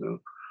face.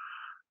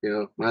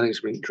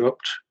 Management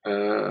dropped,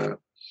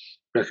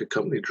 record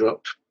company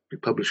dropped, the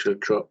publisher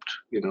dropped,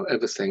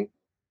 everything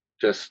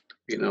just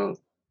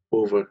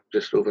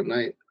just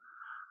overnight.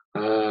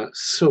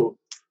 So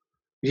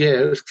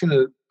yeah, it was kind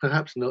of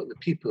perhaps not the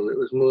people. It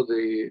was more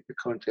the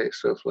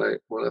context of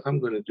like, well, if I'm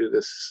going to do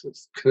this,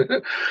 it's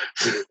gonna,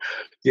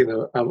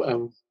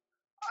 I'm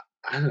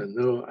I don't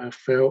know. I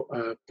felt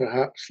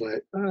perhaps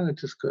like, I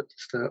just got to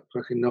start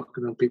fucking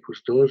knocking on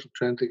people's doors and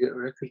trying to get a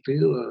record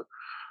deal, or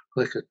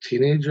like a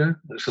teenager.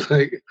 It's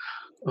like,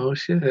 oh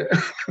shit,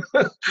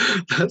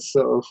 that's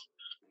sort of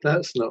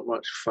that's not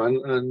much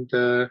fun, and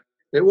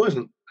it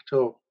wasn't at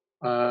all.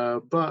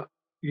 But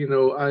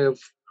I have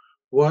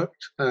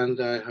worked and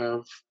I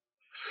have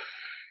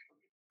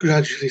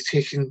gradually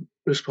taken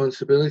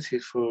responsibility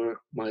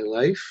for my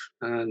life,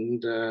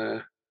 and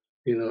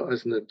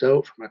as an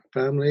adult for my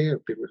family.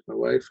 I've been with my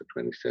wife for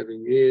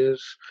 27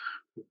 years.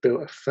 We've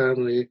built a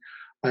family.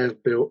 I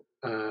have built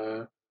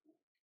uh,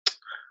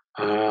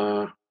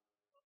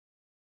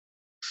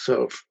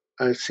 sort of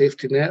a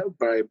safety net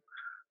by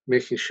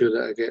making sure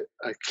that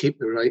I keep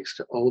the rights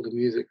to all the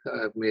music that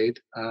I've made,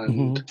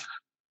 and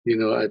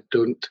Mhm. I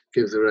don't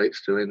give the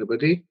rights to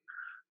anybody.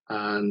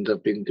 And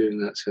I've been doing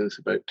that since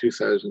about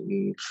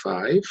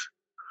 2005.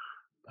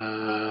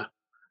 Uh,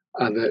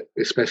 and that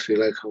especially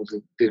like all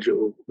the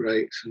digital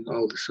rights and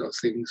all the sort of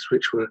things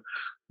which were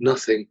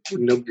nothing.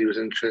 Nobody was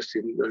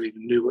interested in or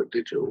even knew what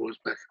digital was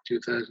back in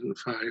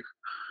 2005.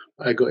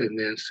 I got in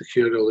there and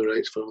secured all the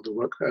rights for all the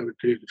work that I would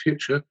do in the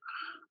future.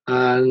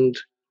 And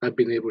I've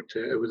been able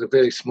to, it was a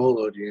very small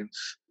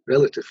audience,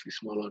 relatively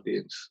small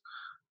audience,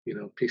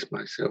 piece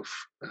myself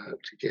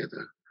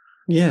together.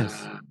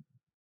 Yes. Uh,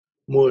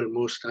 More and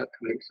more start to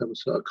make some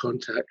sort of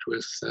contact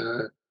with,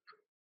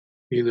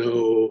 you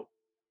know,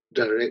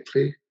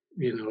 directly.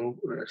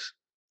 Whereas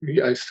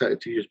I started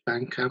to use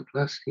Bandcamp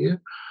last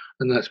year,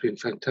 and that's been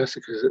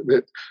fantastic,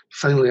 because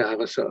finally I have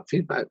a sort of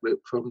feedback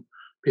loop from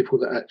people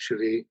that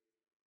actually,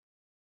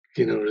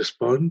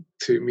 respond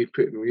to me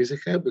putting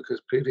music out,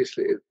 because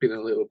previously it's been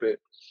a little bit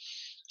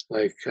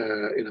like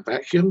in a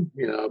vacuum.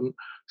 I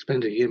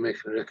spend a year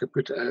making a record,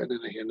 put it out, and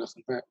then I hear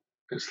nothing back.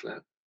 It's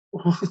like,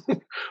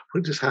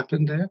 what just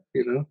happened there?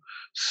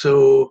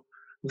 So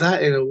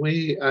that in a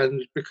way,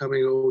 and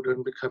becoming older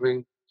and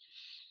becoming,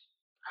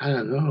 I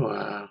don't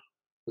know,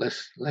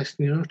 less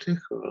neurotic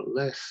or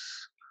less.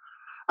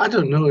 I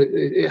don't know.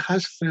 It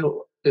has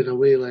felt in a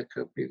way like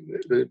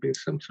there's been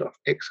some sort of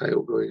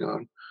exile going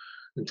on,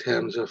 in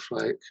terms of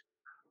like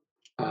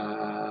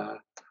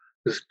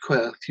there's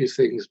quite a few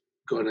things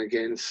gone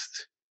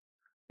against.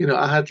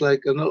 I had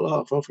like a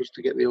lot of offers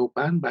to get the old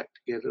band back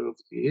together over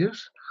the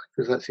years,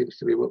 because that seems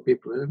to be what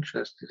people are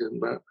interested in.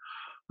 But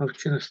I've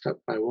kind of stuck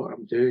by what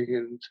I'm doing,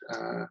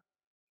 and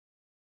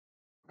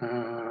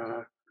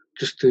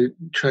just to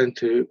trying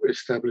to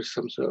establish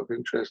some sort of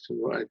interest in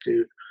what I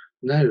do,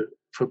 now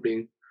for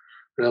being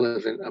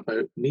relevant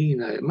about me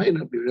now. It might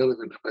not be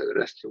relevant about the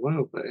rest of the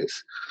world, but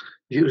it's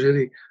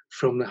usually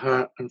from the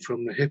heart and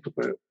from the hip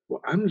about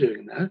what I'm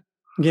doing now,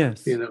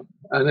 Yes.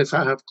 And if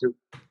I have to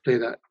play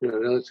that to a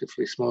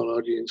relatively small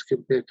audience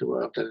compared to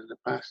what I've done in the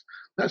past,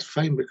 that's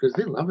fine because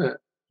they love it.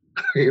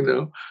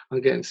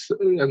 I'm getting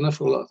an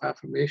awful lot of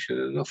affirmation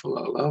and an awful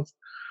lot of love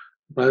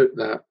about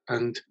that.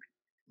 And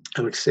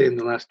I would say in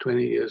the last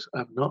 20 years,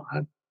 I've not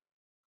had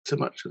so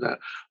much of that,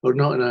 or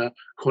not in a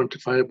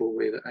quantifiable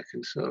way that I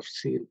can sort of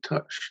see and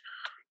touch.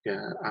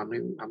 Yeah, I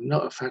mean, I'm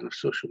not a fan of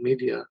social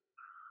media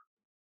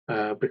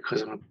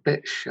because I'm a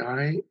bit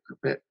shy, a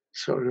bit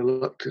sort of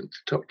reluctant to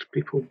talk to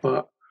people,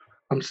 but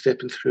I'm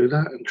stepping through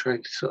that and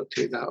trying to sort of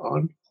take that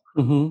on.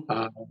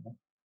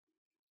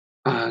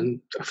 And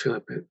I feel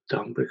a bit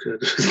dumb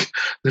because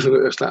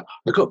it's like,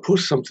 I got to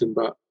post something,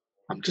 but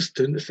I'm just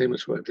doing the same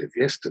as what I did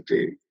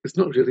yesterday. It's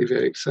not really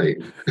very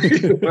exciting.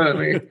 You know what I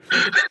mean?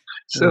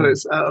 So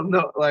I'm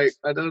not like,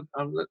 I'm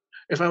not,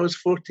 if I was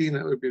 14,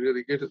 I would be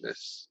really good at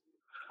this,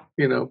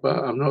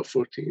 but I'm not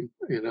 14,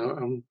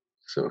 I'm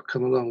sort of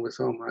come along with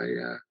all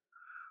my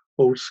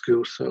old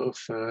school sort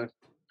of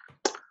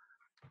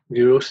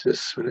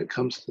neurosis when it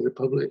comes to the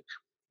public.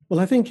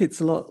 Well, I think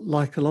it's a lot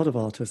like a lot of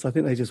artists. I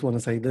think they just want to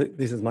say that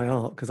this is my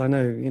art because I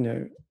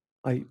know,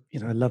 I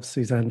love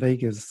Suzanne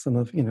Vega's some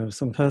of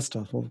her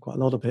stuff, or quite a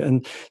lot of it,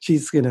 and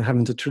she's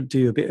having to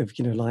do a bit of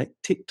like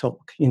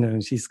TikTok,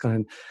 and she's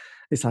going.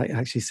 It's like,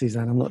 actually,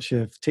 Suzanne, I'm not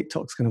sure if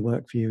TikTok's going to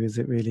work for you. Is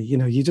it really?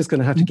 You're just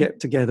going to have to get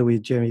together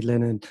with Jerry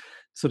Lennon,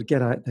 sort of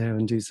get out there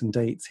and do some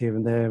dates here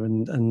and there,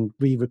 and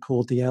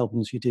re-record the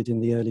albums you did in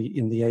the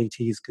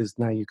 80s, because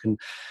now you can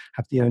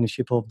have the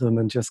ownership of them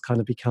and just kind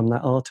of become that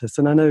artist.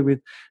 And I know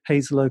with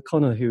Hazel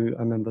O'Connor, who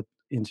I remember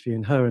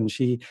interviewing her, and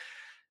she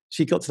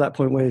got to that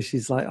point where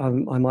she's like, I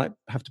might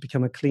have to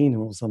become a cleaner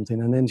or something.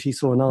 And then she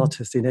saw an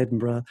artist in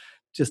Edinburgh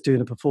just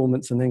doing a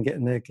performance and then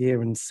getting their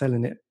gear and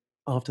selling it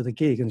after the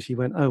gig, and she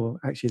went, oh, well,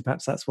 actually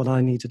perhaps that's what I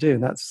need to do.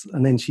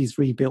 And then she's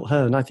rebuilt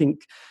her. And I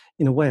think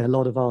in a way a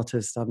lot of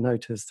artists I've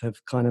noticed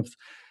have kind of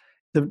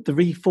the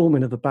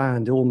reforming of a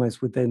band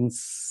almost would then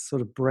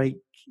sort of break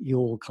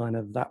your kind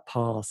of that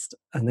past,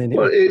 and then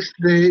it's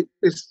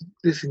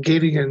this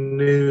gaining a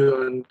new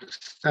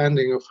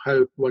understanding of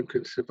how one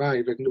can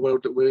survive in the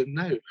world that we're in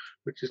now,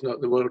 which is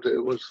not the world that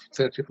it was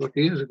 30,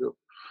 40 years ago.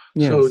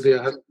 Yes. So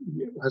there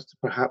has to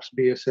perhaps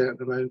be a certain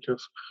amount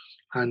of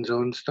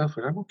hands-on stuff,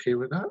 and I'm okay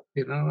with that.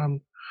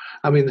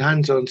 I mean,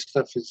 hands-on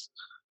stuff is,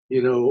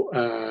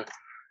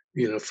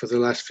 for the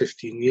last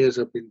 15 years,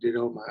 I've been doing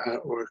all my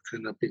artwork,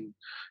 and I've been,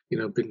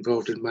 been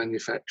involved in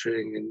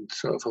manufacturing and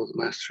sort of all the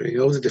mastering,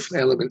 all the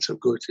different elements of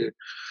go-to.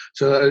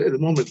 So at the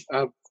moment,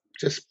 I'm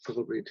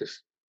probably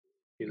just,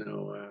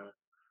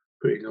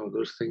 putting all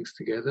those things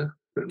together,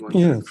 putting one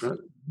in front.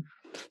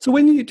 So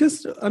when you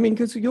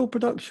because your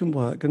production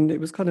work, and it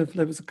was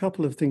there was a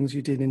couple of things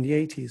you did in the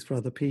 80s for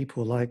other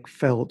people, like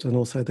Felt and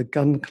also the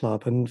Gun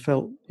Club, and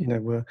Felt,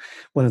 were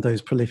one of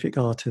those prolific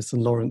artists,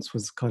 and Lawrence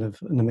was kind of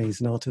an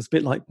amazing artist, a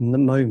bit like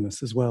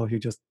Momus as well, who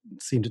just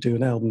seemed to do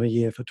an album a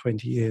year for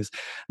 20 years.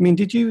 I mean,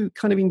 did you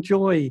kind of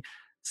enjoy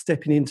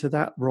stepping into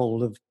that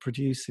role of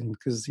producing?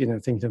 Because,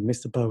 thinking of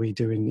Mr. Bowie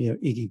doing,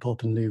 Iggy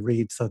Pop and Lou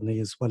Reed suddenly,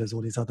 as well as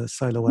all these other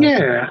solo albums.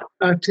 Yeah,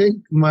 I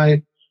think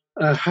my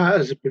hat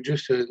as a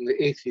producer in the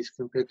 80s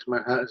compared to my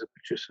hat as a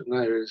producer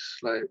now is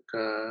like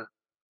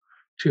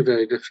two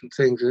very different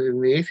things.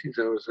 In the 80s,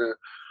 I was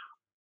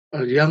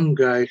a young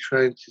guy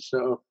trying to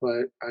sort of,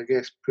 I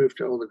guess, prove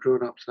to all the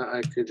grown-ups that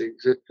I could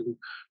exist and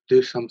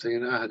do something,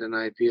 and I had an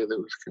idea that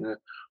was kind of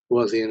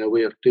worthy in a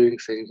way of doing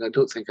things. I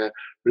don't think I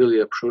really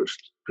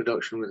approached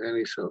production with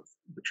any sort of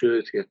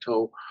maturity at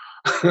all.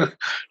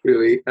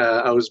 Really,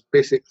 I was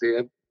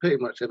basically pretty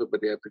much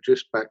everybody I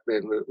produced back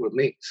then were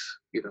mates,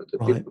 the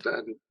people that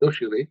I knew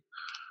socially,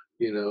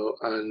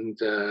 and,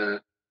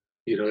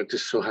 it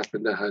just so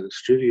happened I had a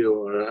studio,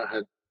 or I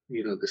had,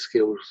 the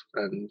skills,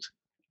 and,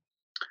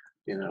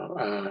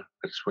 I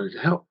just wanted to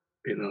help,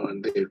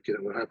 and they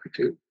were happy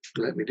to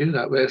let me do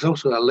that. But it's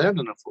also a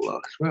learning awful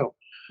lot as well.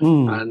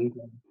 And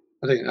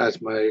I think how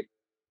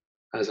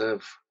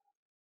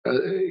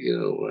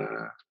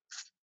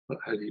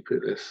do you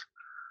put this?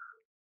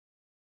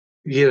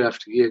 Year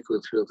after year,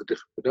 going through all the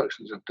different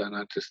productions I've done,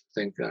 I just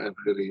think that I've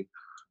really,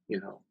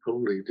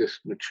 probably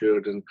just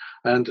matured, and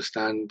I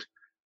understand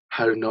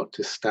how not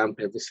to stamp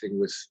everything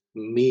with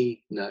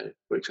me now,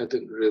 which I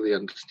didn't really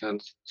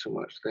understand so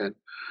much then.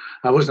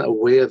 I wasn't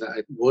aware that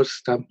I was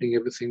stamping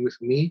everything with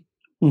me,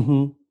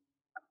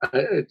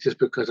 just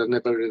because I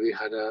never really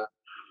had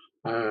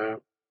I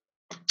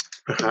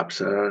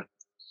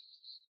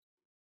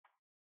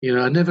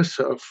never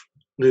sort of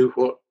knew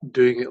what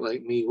doing it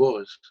like me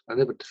was. I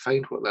never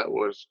defined what that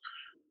was.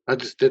 I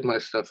just did my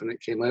stuff and it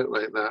came out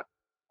like that.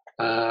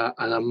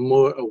 And I'm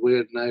more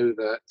aware now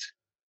that,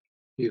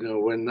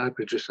 when I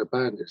produce a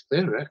band, it's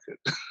their record.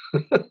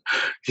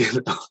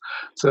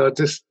 So I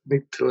just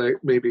need to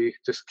maybe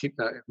just keep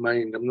that in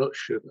mind. I'm not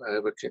sure that I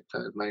ever kept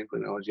that in mind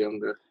when I was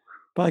younger.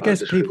 But I guess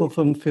just people really,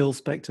 from Phil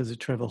Spector to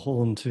Trevor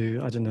Horn to,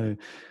 I don't know,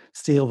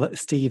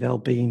 Steve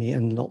Albini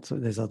and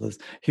there's others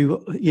who,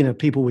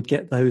 people would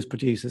get those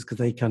producers because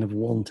they kind of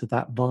wanted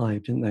that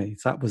vibe, didn't they?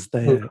 So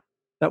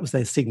that was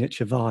their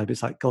signature vibe.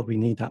 It's like, God, we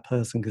need that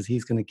person because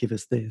he's going to give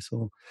us this,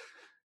 or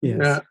yes.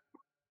 yeah.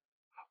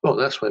 Well,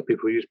 that's why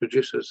people use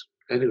producers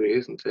anyway,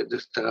 isn't it?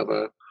 Just to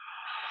have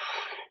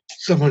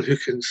someone who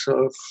can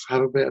sort of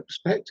have a better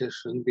perspective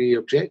and be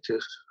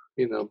objective,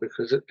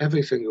 because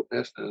every single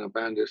person in a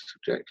band is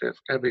subjective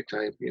every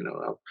time.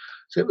 I'll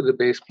sit with the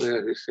bass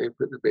player who say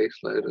put the bass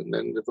loud, and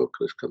then the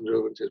vocalist comes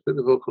over and says put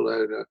the vocal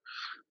louder.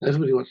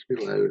 Everybody wants to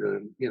be louder,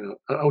 and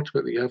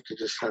ultimately you have to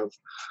just have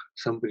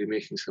somebody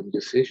making some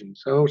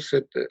decisions. I always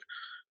said that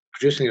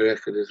producing a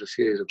record is a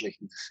series of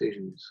making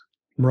decisions.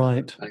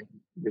 Right. And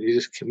you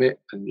just commit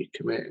and you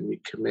commit and you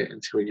commit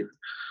until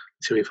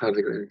you've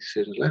hardly got any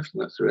decisions left,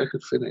 and that's the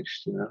record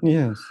finished.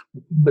 Yes.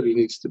 But he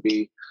needs to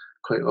be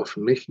quite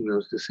often making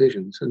those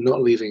decisions and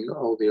not leaving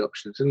all the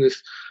options. In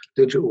this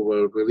digital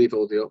world, we leave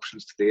all the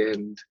options to the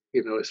end.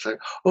 It's like,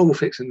 oh, we'll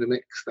fix in the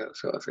mix, that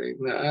sort of thing.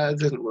 No, it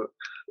doesn't work.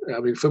 I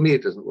mean, for me,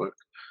 it doesn't work,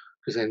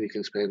 because then you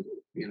can spend,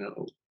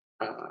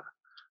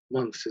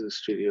 months in the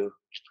studio,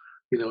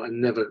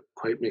 and never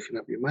quite making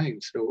up your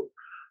mind. So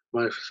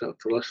my sort of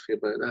philosophy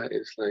about that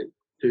is like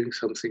doing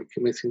something,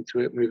 committing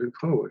to it, moving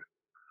forward.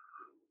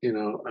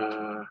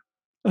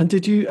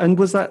 And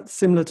was that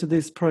similar to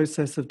this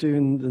process of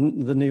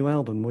doing the new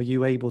album? Were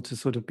you able to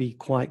sort of be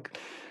quite,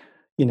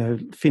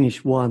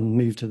 finish one,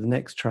 move to the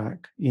next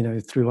track,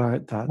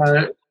 throughout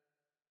that?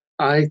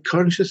 I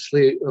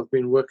consciously have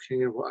been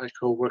working in what I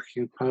call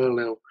working in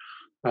parallel,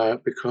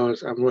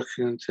 because I'm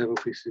working on several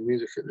pieces of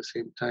music at the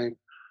same time.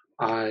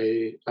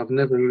 I've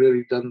never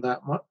really done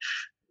that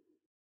much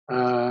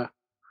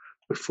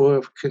before.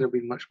 I've kind of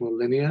been much more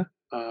linear.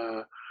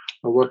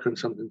 I work on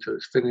something till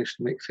it's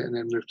finished, mix it, and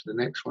then move to the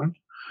next one.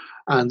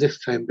 And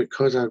this time,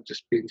 because I've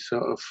just been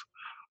sort of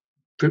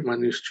put my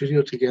new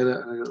studio together,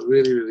 and I got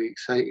really, really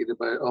excited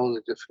about all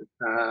the different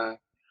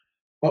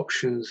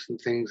options and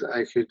things that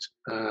I could,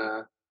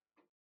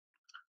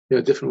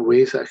 different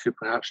ways that I could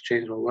perhaps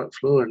change my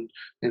workflow and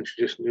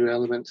introduce new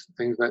elements and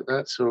things like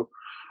that. So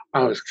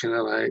I was kind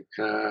of like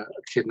a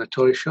kid in a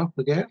toy shop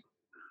again.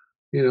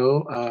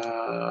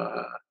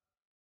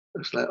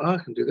 It's like, oh, I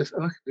can do this.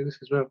 Oh, I can do this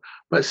as well.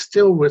 But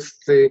still, with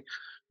the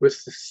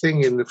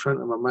thing in the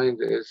front of my mind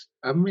is,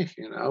 I'm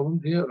making an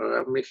album here, or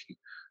I'm making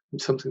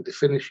something to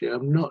finish here.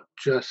 I'm not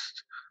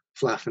just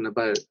flapping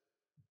about.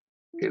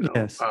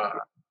 Yes.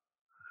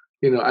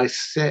 I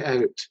set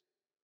out.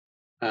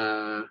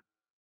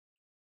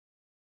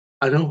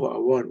 I know what I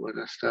want when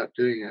I start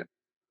doing it.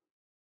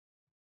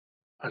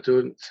 I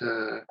don't.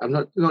 I'm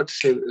not to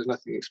say that there's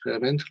nothing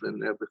experimental in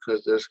there,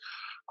 because there's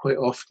quite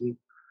often,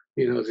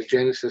 the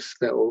genesis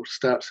that will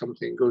start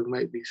something going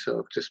might be sort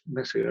of just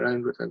messing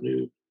around with a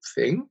new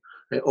thing.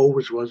 It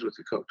always was with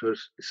the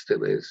Cocktails. It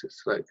still is.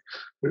 It's like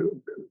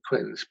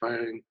quite an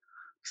inspiring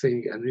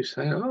thing. And you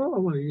say, oh, I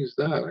want to use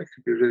that. That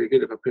could be really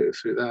good if I put it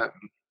through that,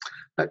 and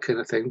that kind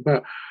of thing.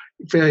 But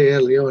very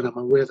early on, I'm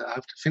aware that I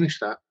have to finish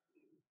that,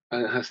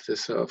 and it has to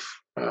sort of,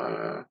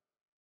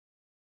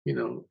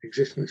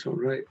 exist in its own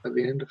right at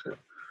the end of it.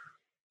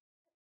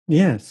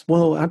 Yes,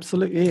 well,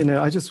 absolutely.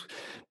 I just,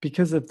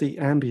 because of the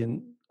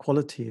ambient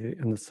quality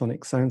and the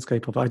sonic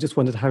soundscape of it, I just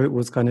wondered how it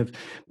was kind of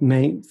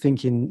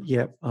thinking,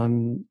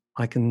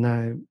 I can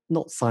now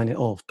not sign it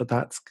off, but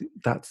that's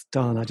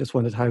done. I just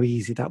wondered how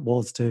easy that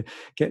was to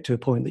get to a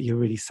point that you're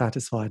really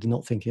satisfied and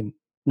not thinking,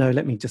 no,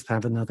 let me just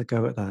have another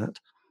go at that.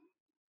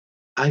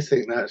 I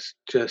think that's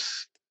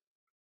just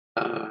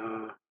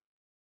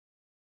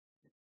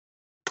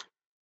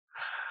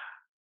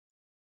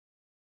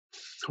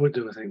what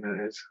do I think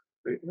that is?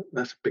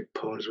 That's a big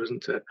pause,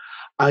 wasn't it?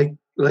 I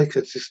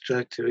just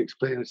tried to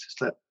explain. It's just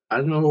like,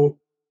 I know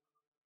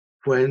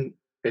when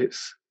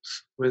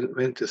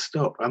when to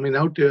stop. I mean,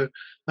 I'll do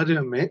a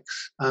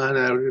mix and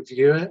I'll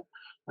review it,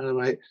 and I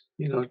might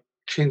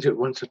change it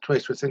once or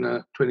twice within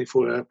a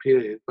 24-hour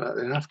period. But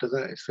then after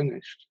that, it's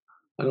finished.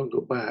 I don't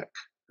go back.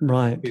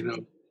 Right.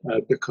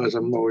 Because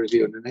I'm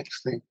already on the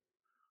next thing.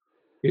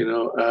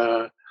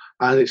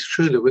 And it's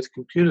true that with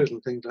computers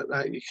and things like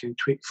that, you can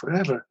tweak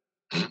forever.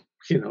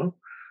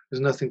 There's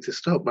nothing to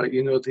stop. But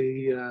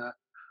the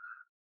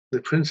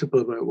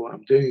principle about what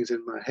I'm doing is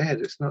in my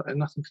head. It's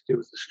nothing to do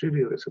with the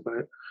studio. It's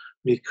about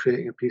me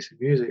creating a piece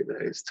of music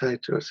that is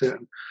tied to a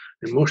certain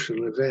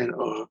emotional event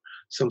or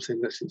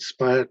something that's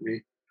inspired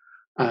me.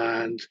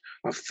 And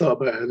I've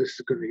thought about how this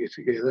is going to get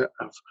together.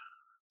 I've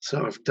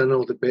sort of done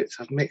all the bits.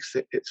 I've mixed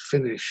it. It's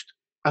finished.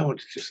 I want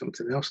to do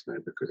something else now,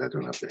 because I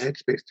don't have the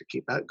headspace to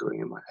keep that going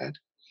in my head.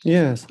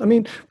 Yes, I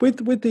mean,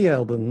 with the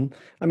album,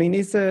 I mean,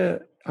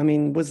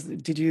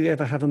 did you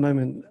ever have a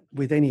moment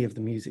with any of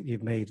the music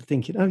you've made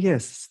thinking, oh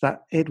yes,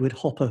 that Edward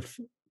Hopper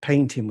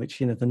painting, which,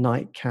 the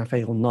Night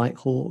Cafe or Night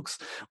Hawks,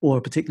 or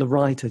a particular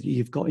writer that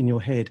you've got in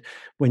your head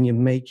when you're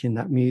making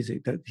that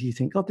music, that you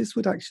think, oh, this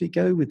would actually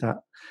go with that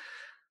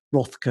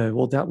Rothko,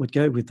 or that would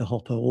go with the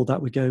Hopper, or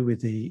that would go with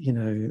the,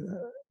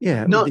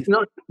 Yeah, not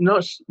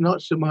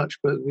so much,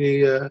 but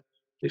it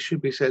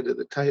should be said that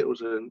the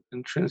titles are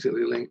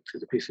intrinsically linked to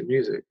the piece of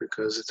music,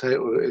 because the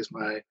title is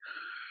my,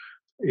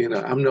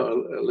 I'm not a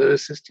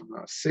lyricist, I'm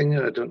not a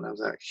singer, I don't have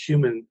that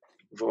human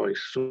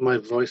voice, so my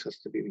voice has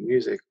to be the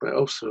music. But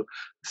also,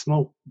 the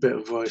small bit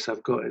of voice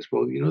I've got is,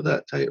 well,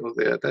 that title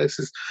there, this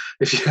is,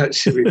 if you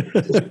actually,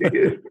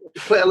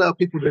 quite a lot of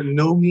people that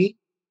know me,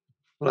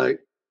 like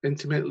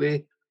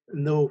intimately,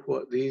 know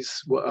what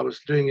I was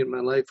doing in my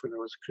life when I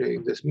was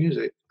creating this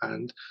music,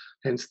 and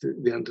hence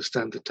they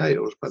understand the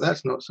titles. But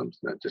that's not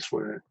something I just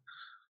want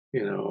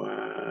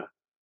to,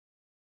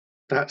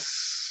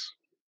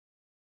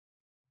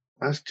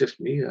 that's just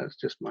me. That's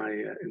just my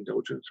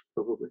indulgence,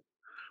 probably.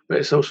 But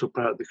it's also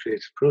part of the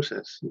creative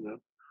process.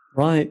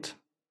 Right.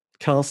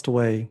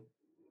 Castaway.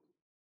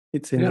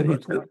 It's in the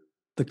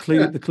clue.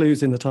 Yeah. The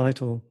clue's in the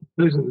title.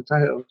 Losing the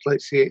title, it's like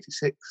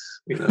C86.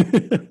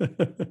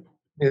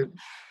 Yeah.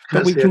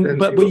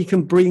 But we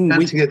can bring. I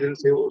didn't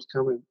see what was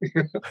coming.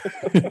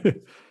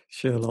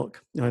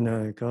 Sherlock. I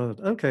know. God.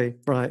 Okay.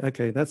 Right.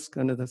 Okay. That's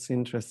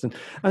interesting.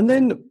 And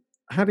then,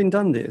 having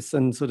done this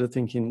and sort of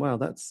thinking, wow,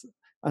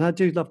 and I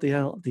do love the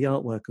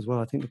artwork as well.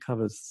 I think the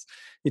covers,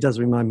 it does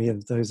remind me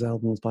of those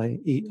albums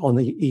on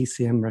the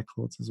ECM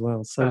records as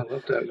well. So I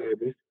love that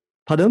label.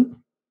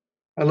 Pardon?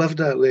 I love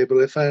that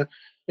label. If I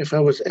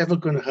was ever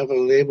going to have a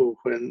label,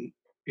 when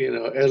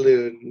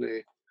earlier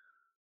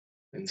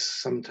in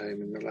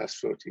sometime in the last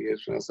 40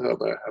 years, when I thought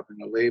about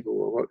having a label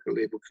or what a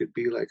label could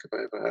be like if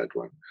I ever had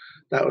one,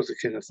 that was the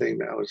kind of thing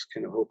that I was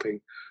kind of hoping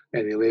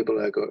any label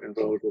I got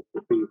involved with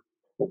would be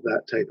of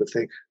that type of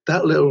thing.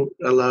 That little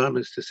alarm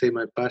is to say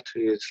my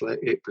battery is like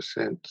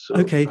 8%. So,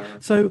 okay.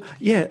 So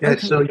yeah. Yeah.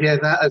 Okay. So yeah,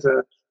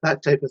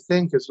 that type of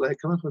thing, because like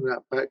coming from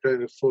that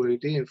background of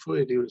 4AD, and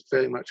 4AD was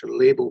very much a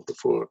label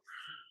before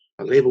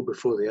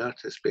the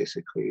artist.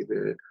 Basically,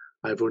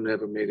 Ivor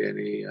never made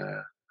any.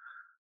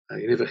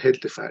 He never hid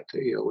the fact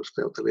that he always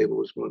felt the label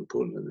was more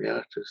important than the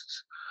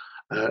artists.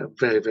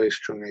 Very, very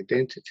strong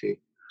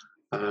identity.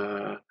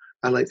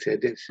 I like the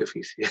identity of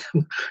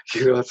ECM.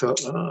 I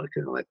thought, I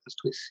kind of like this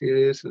quite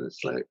serious, and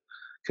it's like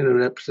kind of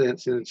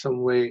represents it in some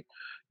way.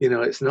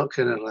 It's not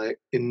kind of like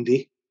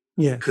indie.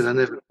 Yes. Because I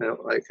never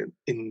felt like an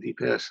indie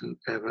person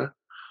ever.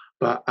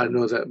 But I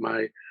know that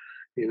my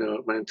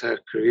entire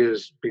career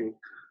has been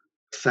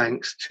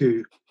thanks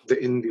to the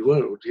indie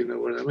world. You know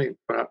what I mean?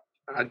 But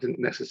I didn't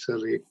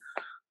necessarily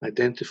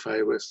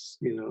identify with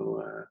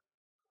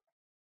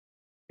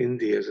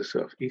indie as a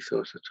sort of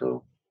ethos at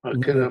all.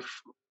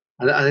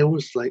 I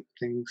always like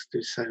things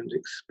to sound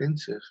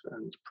expensive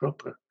and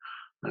proper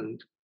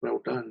and well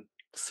done,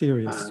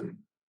 serious.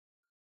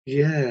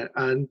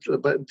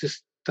 But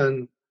just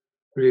done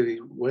really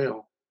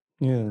well.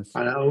 Yes.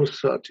 And I always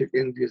sort of took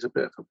indie as a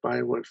bit of a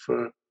byword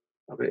for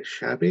a bit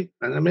shabby,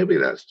 and maybe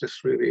that's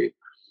just really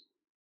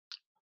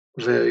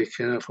very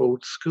kind of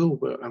old school.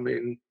 But I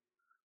mean,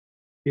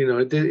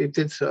 it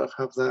did sort of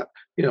have that,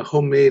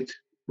 homemade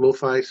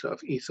lo-fi sort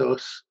of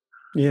ethos.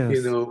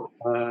 Yes.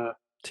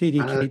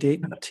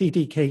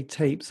 TDK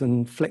tapes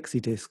and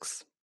flexi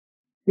discs.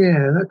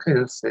 Yeah, that kind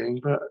of thing.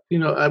 But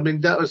I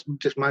mean, that was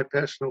just my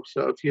personal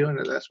sort of view on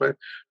it. That's why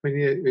when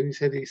you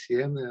said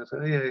ECM, there, I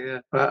thought, yeah.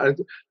 But I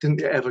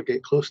didn't ever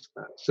get close to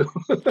that. So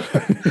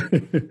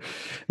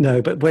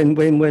no, but when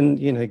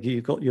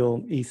you got your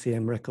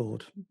ECM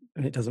record,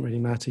 and it doesn't really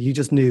matter. You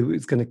just knew it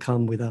was going to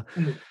come with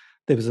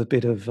there was a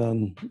bit of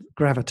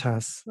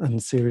gravitas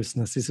and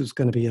seriousness. This was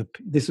going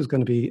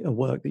to be a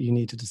work that you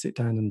needed to sit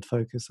down and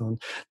focus on.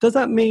 Does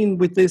that mean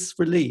with this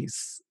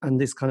release and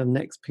this kind of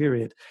next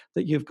period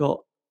that you've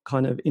got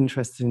kind of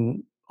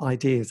interesting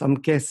ideas? I'm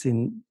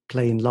guessing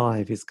playing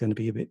live is going to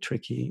be a bit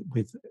tricky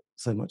with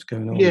so much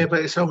going on. Yeah,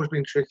 but it's always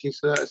been tricky.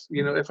 So that's,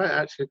 if I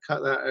actually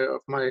cut that out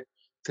of my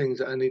things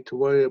that I need to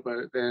worry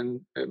about,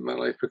 then my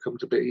life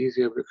becomes a bit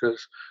easier, because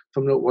if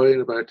I'm not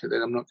worrying about it,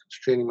 then I'm not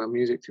constraining my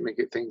music to make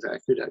it things that I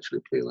could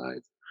actually play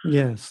live.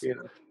 Yes.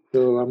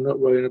 So I'm not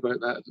worrying about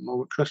that at the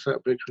moment. Cross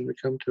that bridge when we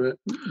come to it.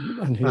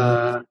 And who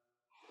knows?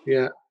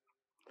 Yeah.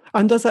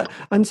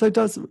 And so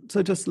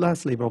just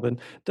lastly, Robin,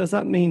 does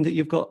that mean that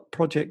you've got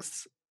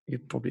projects, you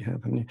probably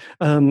have, haven't you,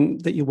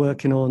 that you're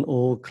working on,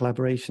 or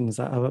collaborations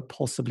that are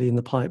possibly in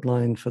the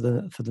pipeline for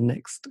the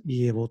next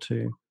year or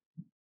two?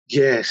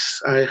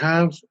 Yes, I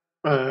have.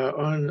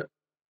 On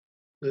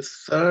the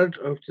 3rd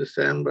of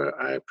December,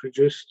 I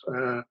produced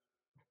a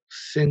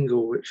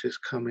single which is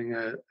coming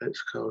out.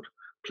 It's called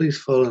Please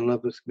Fall in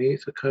Love with Me.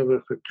 It's a cover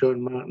of a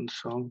John Martin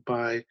song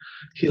by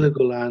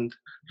Heligoland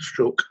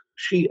stroke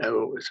She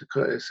Owl. It's a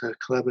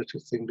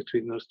collaborative thing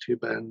between those two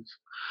bands.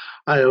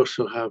 I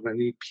also have an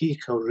EP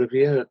called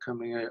Riviera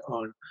coming out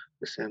on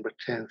December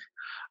 10th.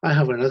 I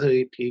have another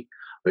EP,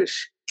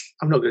 which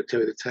I'm not going to tell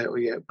you the title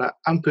yet, but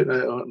I'm putting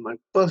it out on my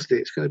birthday.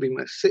 It's going to be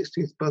my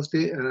 60th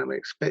birthday, and I'm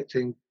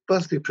expecting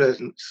birthday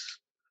presents.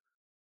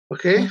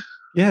 Okay?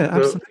 Yeah,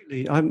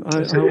 absolutely.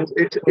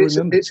 It's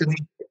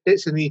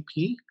an EP.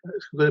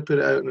 I'm going to put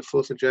it out on the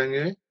 4th of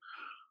January.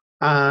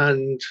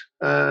 And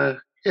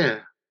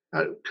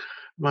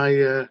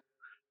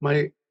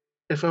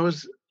if I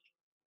was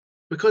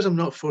because I'm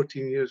not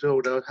 14 years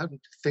old, I was having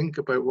to think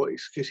about what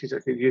excuses I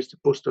could use to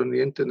post on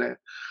the internet.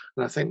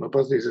 And I think my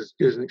birthday's as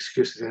good an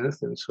excuse as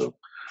anything. So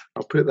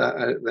I'll put that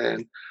out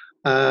then.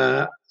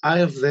 I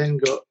have then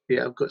got,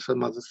 I've got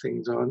some other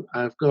things on.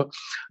 I've got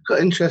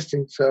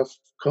interesting stuff,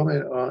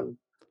 comment on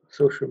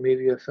social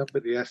media.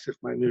 Somebody asked if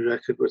my new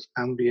record was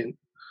ambient,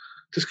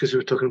 just because we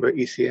were talking about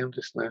ECM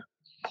just now.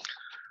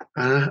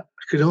 And I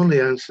could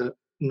only answer,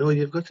 no,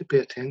 you've got to pay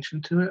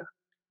attention to it.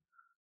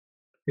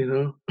 You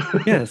know?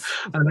 Yes.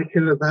 And I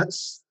kind of,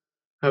 that's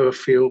how I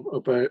feel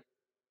about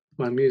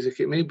my music.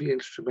 It may be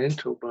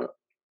instrumental, but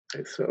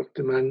it sort of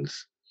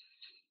demands,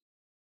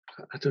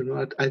 I don't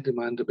know, I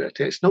demand a bit of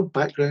attention. It's not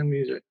background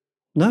music.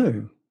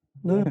 No.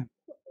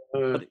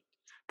 But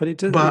it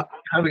does. But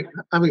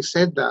having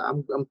said that,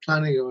 I'm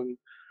planning on,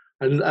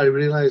 and I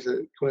realise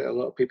that quite a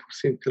lot of people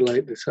seem to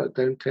like the sort of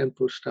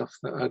down-tempo stuff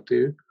that I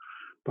do,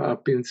 but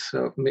I've been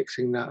sort of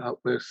mixing that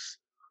up with,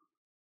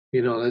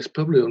 there's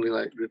probably only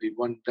like really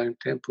one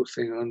down-tempo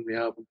thing on the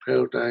album,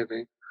 Pearl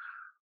Diving,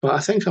 but I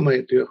think I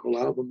might do a whole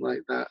album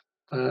like that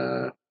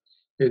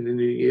in the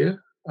new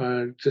year,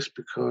 just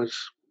because,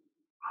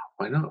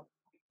 why not?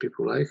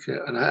 People like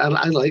it, and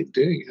I like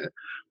doing it,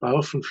 but I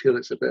often feel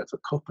it's a bit of a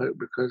cop-out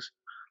because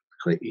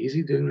it's quite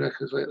easy doing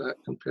records like that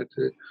compared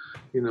to,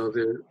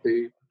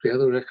 the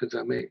other records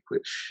I make,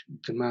 which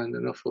demand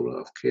an awful lot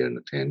of care and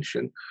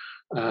attention,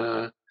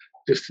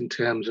 just in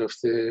terms of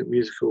the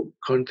musical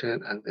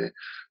content and the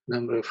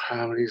number of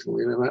harmonies and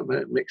the amount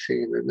of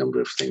mixing and the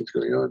number of things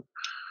going on.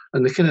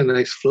 And the kind of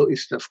nice floaty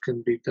stuff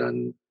can be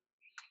done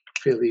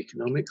fairly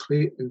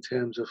economically in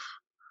terms of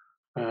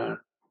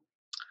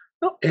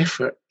not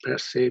effort per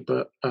se,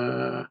 but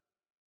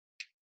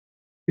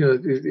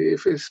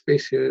if it's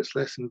spacier, it's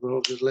less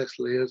involved, there's less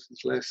layers,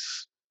 there's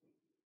less,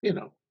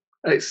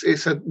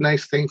 it's a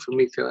nice thing for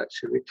me to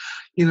actually,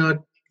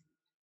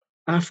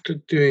 after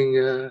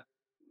doing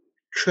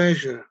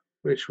Treasure,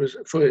 which was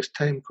for its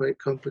time quite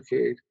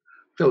complicated,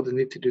 felt the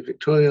need to do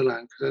Victoria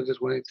Land because I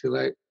just wanted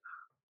to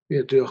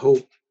do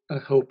a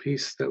whole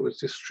piece that was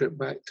just stripped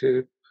back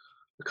to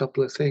a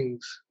couple of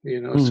things,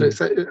 So it's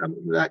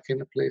that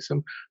kind of place.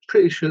 I'm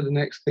pretty sure the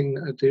next thing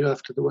that I do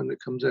after the one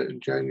that comes out in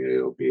January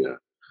will be a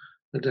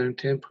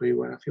down-tempo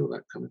one. I feel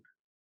that coming.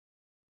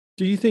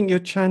 Do you think you're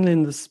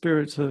channeling the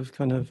spirit of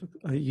kind of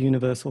a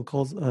universal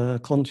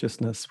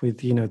consciousness with,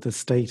 the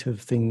state of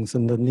things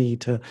and the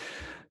need to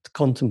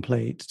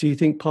contemplate? Do you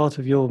think part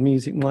of your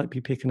music might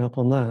be picking up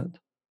on that?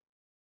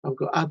 I've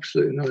got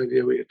absolutely no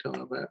idea what you're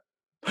talking about.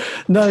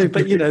 No,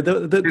 but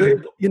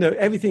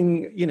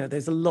everything,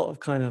 there's a lot of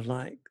kind of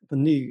like the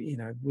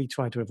new, we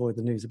try to avoid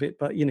the news a bit,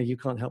 but you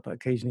can't help but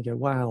occasionally go,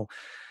 wow,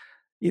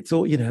 it's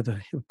all,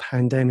 the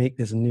pandemic,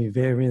 there's a new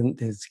variant,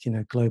 there's,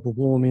 global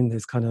warming,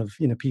 there's kind of,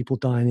 people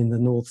dying in the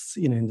north,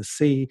 in the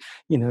sea,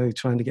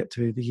 trying to get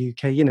to the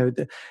UK,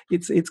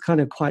 it's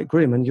kind of quite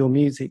grim, and your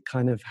music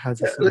kind of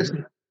has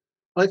listen,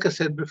 like I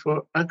said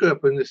before, I grew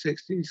up in the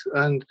 60s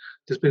and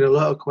there's been a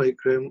lot of quite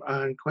grim,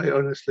 and quite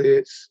honestly,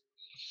 it's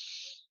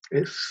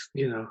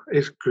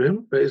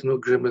grim, but it's no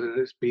grimmer than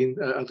it's been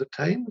at other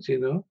times,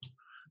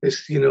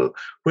 It's,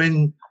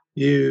 when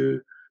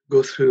you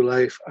go through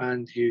life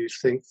and you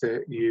think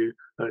that you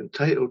are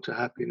entitled to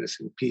happiness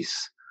and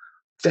peace,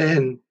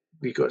 then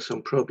we got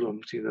some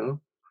problems, And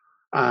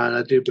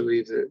I do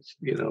believe that,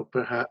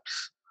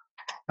 perhaps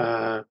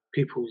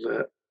people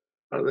that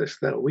are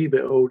that wee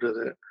bit older,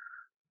 that,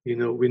 we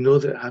know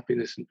that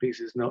happiness and peace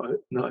is not a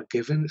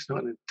given, it's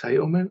not an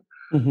entitlement.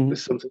 Mm-hmm.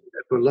 It's something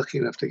that we're lucky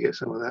enough to get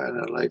some of that in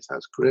our life,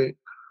 that's great.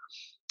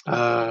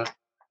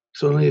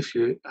 It's only if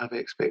you have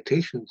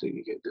expectations that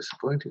you get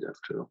disappointed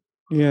after all.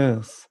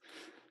 Yes.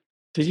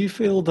 Did you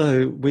feel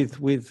though,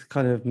 with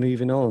kind of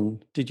moving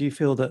on, did you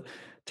feel that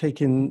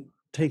taking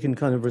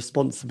kind of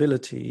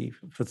responsibility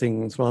for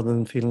things rather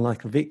than feeling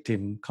like a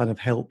victim kind of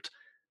helped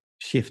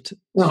shift?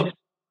 Oh,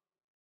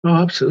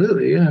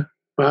 absolutely, yeah.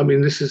 But I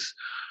mean, this is,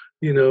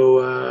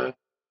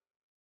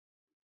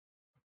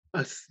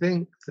 I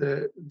think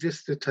that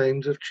just the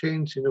times have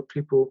changed.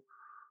 People,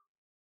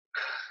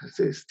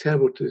 it's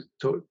terrible to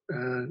talk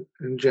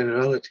in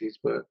generalities,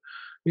 but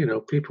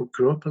people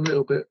grow up a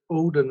little bit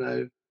older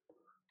now.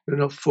 They're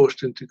not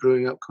forced into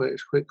growing up quite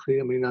as quickly.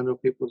 I mean, I know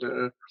people that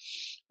are,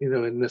 in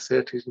their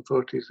 30s and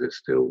 40s that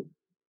still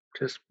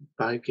just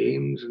buy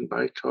games and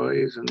buy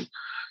toys, and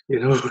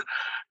they've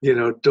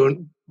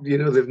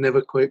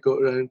never quite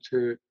got around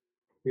to,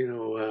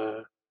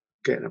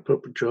 getting a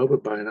proper job or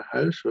buying a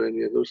house or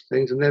any of those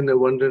things, and then they're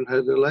wondering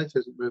how their life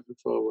isn't moving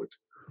forward.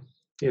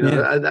 I know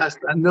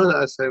that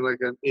I sound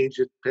like an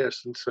aged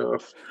person, sort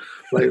of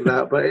like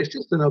that, but it's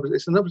just an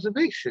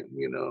observation,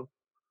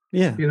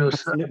 Yeah,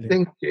 So I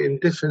think in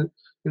different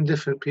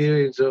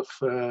periods of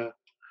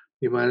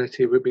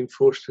humanity, we've been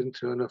forced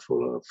into an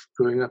awful lot of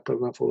growing up an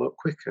awful lot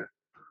quicker,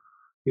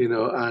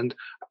 and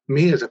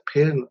me as a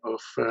parent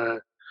of,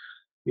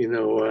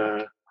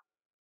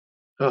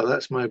 oh,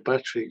 that's my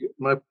battery.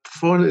 My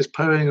phone is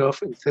powering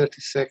off in 30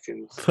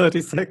 seconds.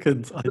 30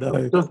 seconds, I know.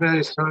 I'm so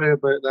very sorry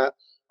about that.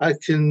 I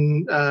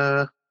can,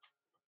 I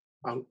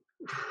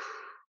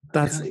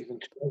can't even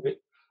charge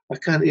it. I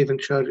can't even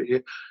charge it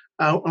here.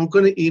 I'm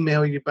going to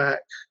email you back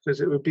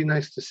because it would be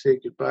nice to say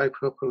goodbye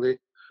properly.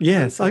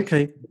 Yes,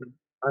 okay.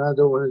 I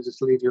don't want to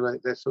just leave you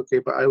like this, okay?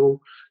 But I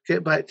will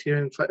get back to you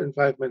in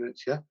 5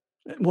 minutes, yeah?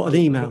 What, an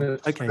email?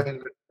 Okay. On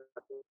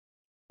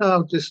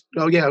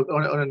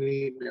an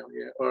email,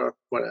 yeah, or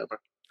whatever.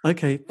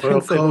 Okay, or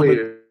I'll call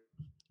you.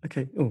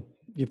 Okay, oh,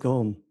 you've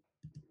gone.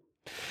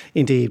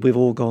 Indeed, we've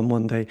all gone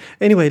one day.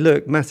 Anyway,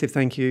 look, massive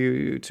thank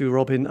you to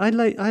Robin. I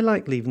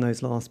like leaving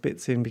those last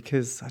bits in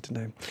because, I don't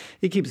know,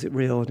 it keeps it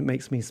real and it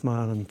makes me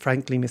smile. And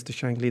frankly, Mr.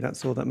 Shankly,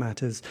 that's all that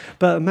matters.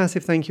 But a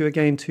massive thank you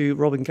again to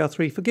Robin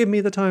Guthrie for giving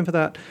me the time for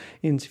that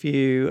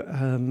interview.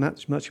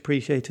 Much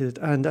appreciated.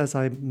 And as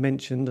I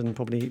mentioned, and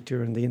probably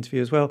during the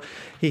interview as well,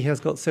 he has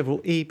got several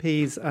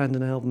EPs and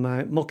an album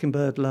out,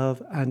 Mockingbird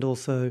Love, and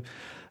also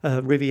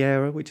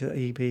Riviera, which are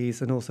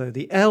EPs, and also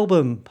the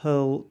album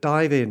Pearl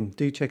Dive In.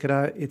 Do check it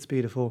out, it's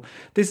beautiful.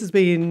 This has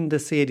been the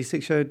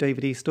C86 Show,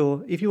 David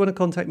Eastaugh. If you want to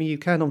contact me, you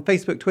can on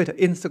Facebook, Twitter,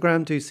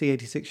 Instagram, do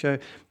C86 Show.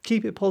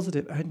 Keep it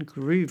positive and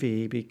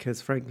groovy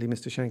because frankly,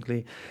 Mr.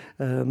 Shankly,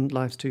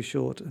 life's too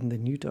short and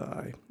then you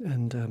die,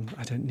 and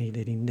I don't need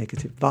any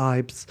negative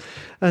vibes.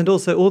 And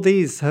also all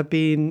these have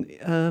been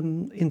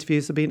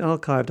interviews have been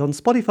archived on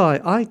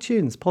Spotify,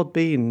 iTunes,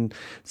 Podbean.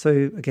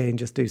 So again,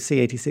 just do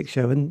C86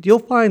 Show and you'll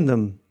find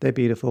them. They're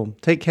beautiful.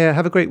 Take care.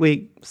 Have a great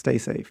week. Stay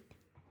safe.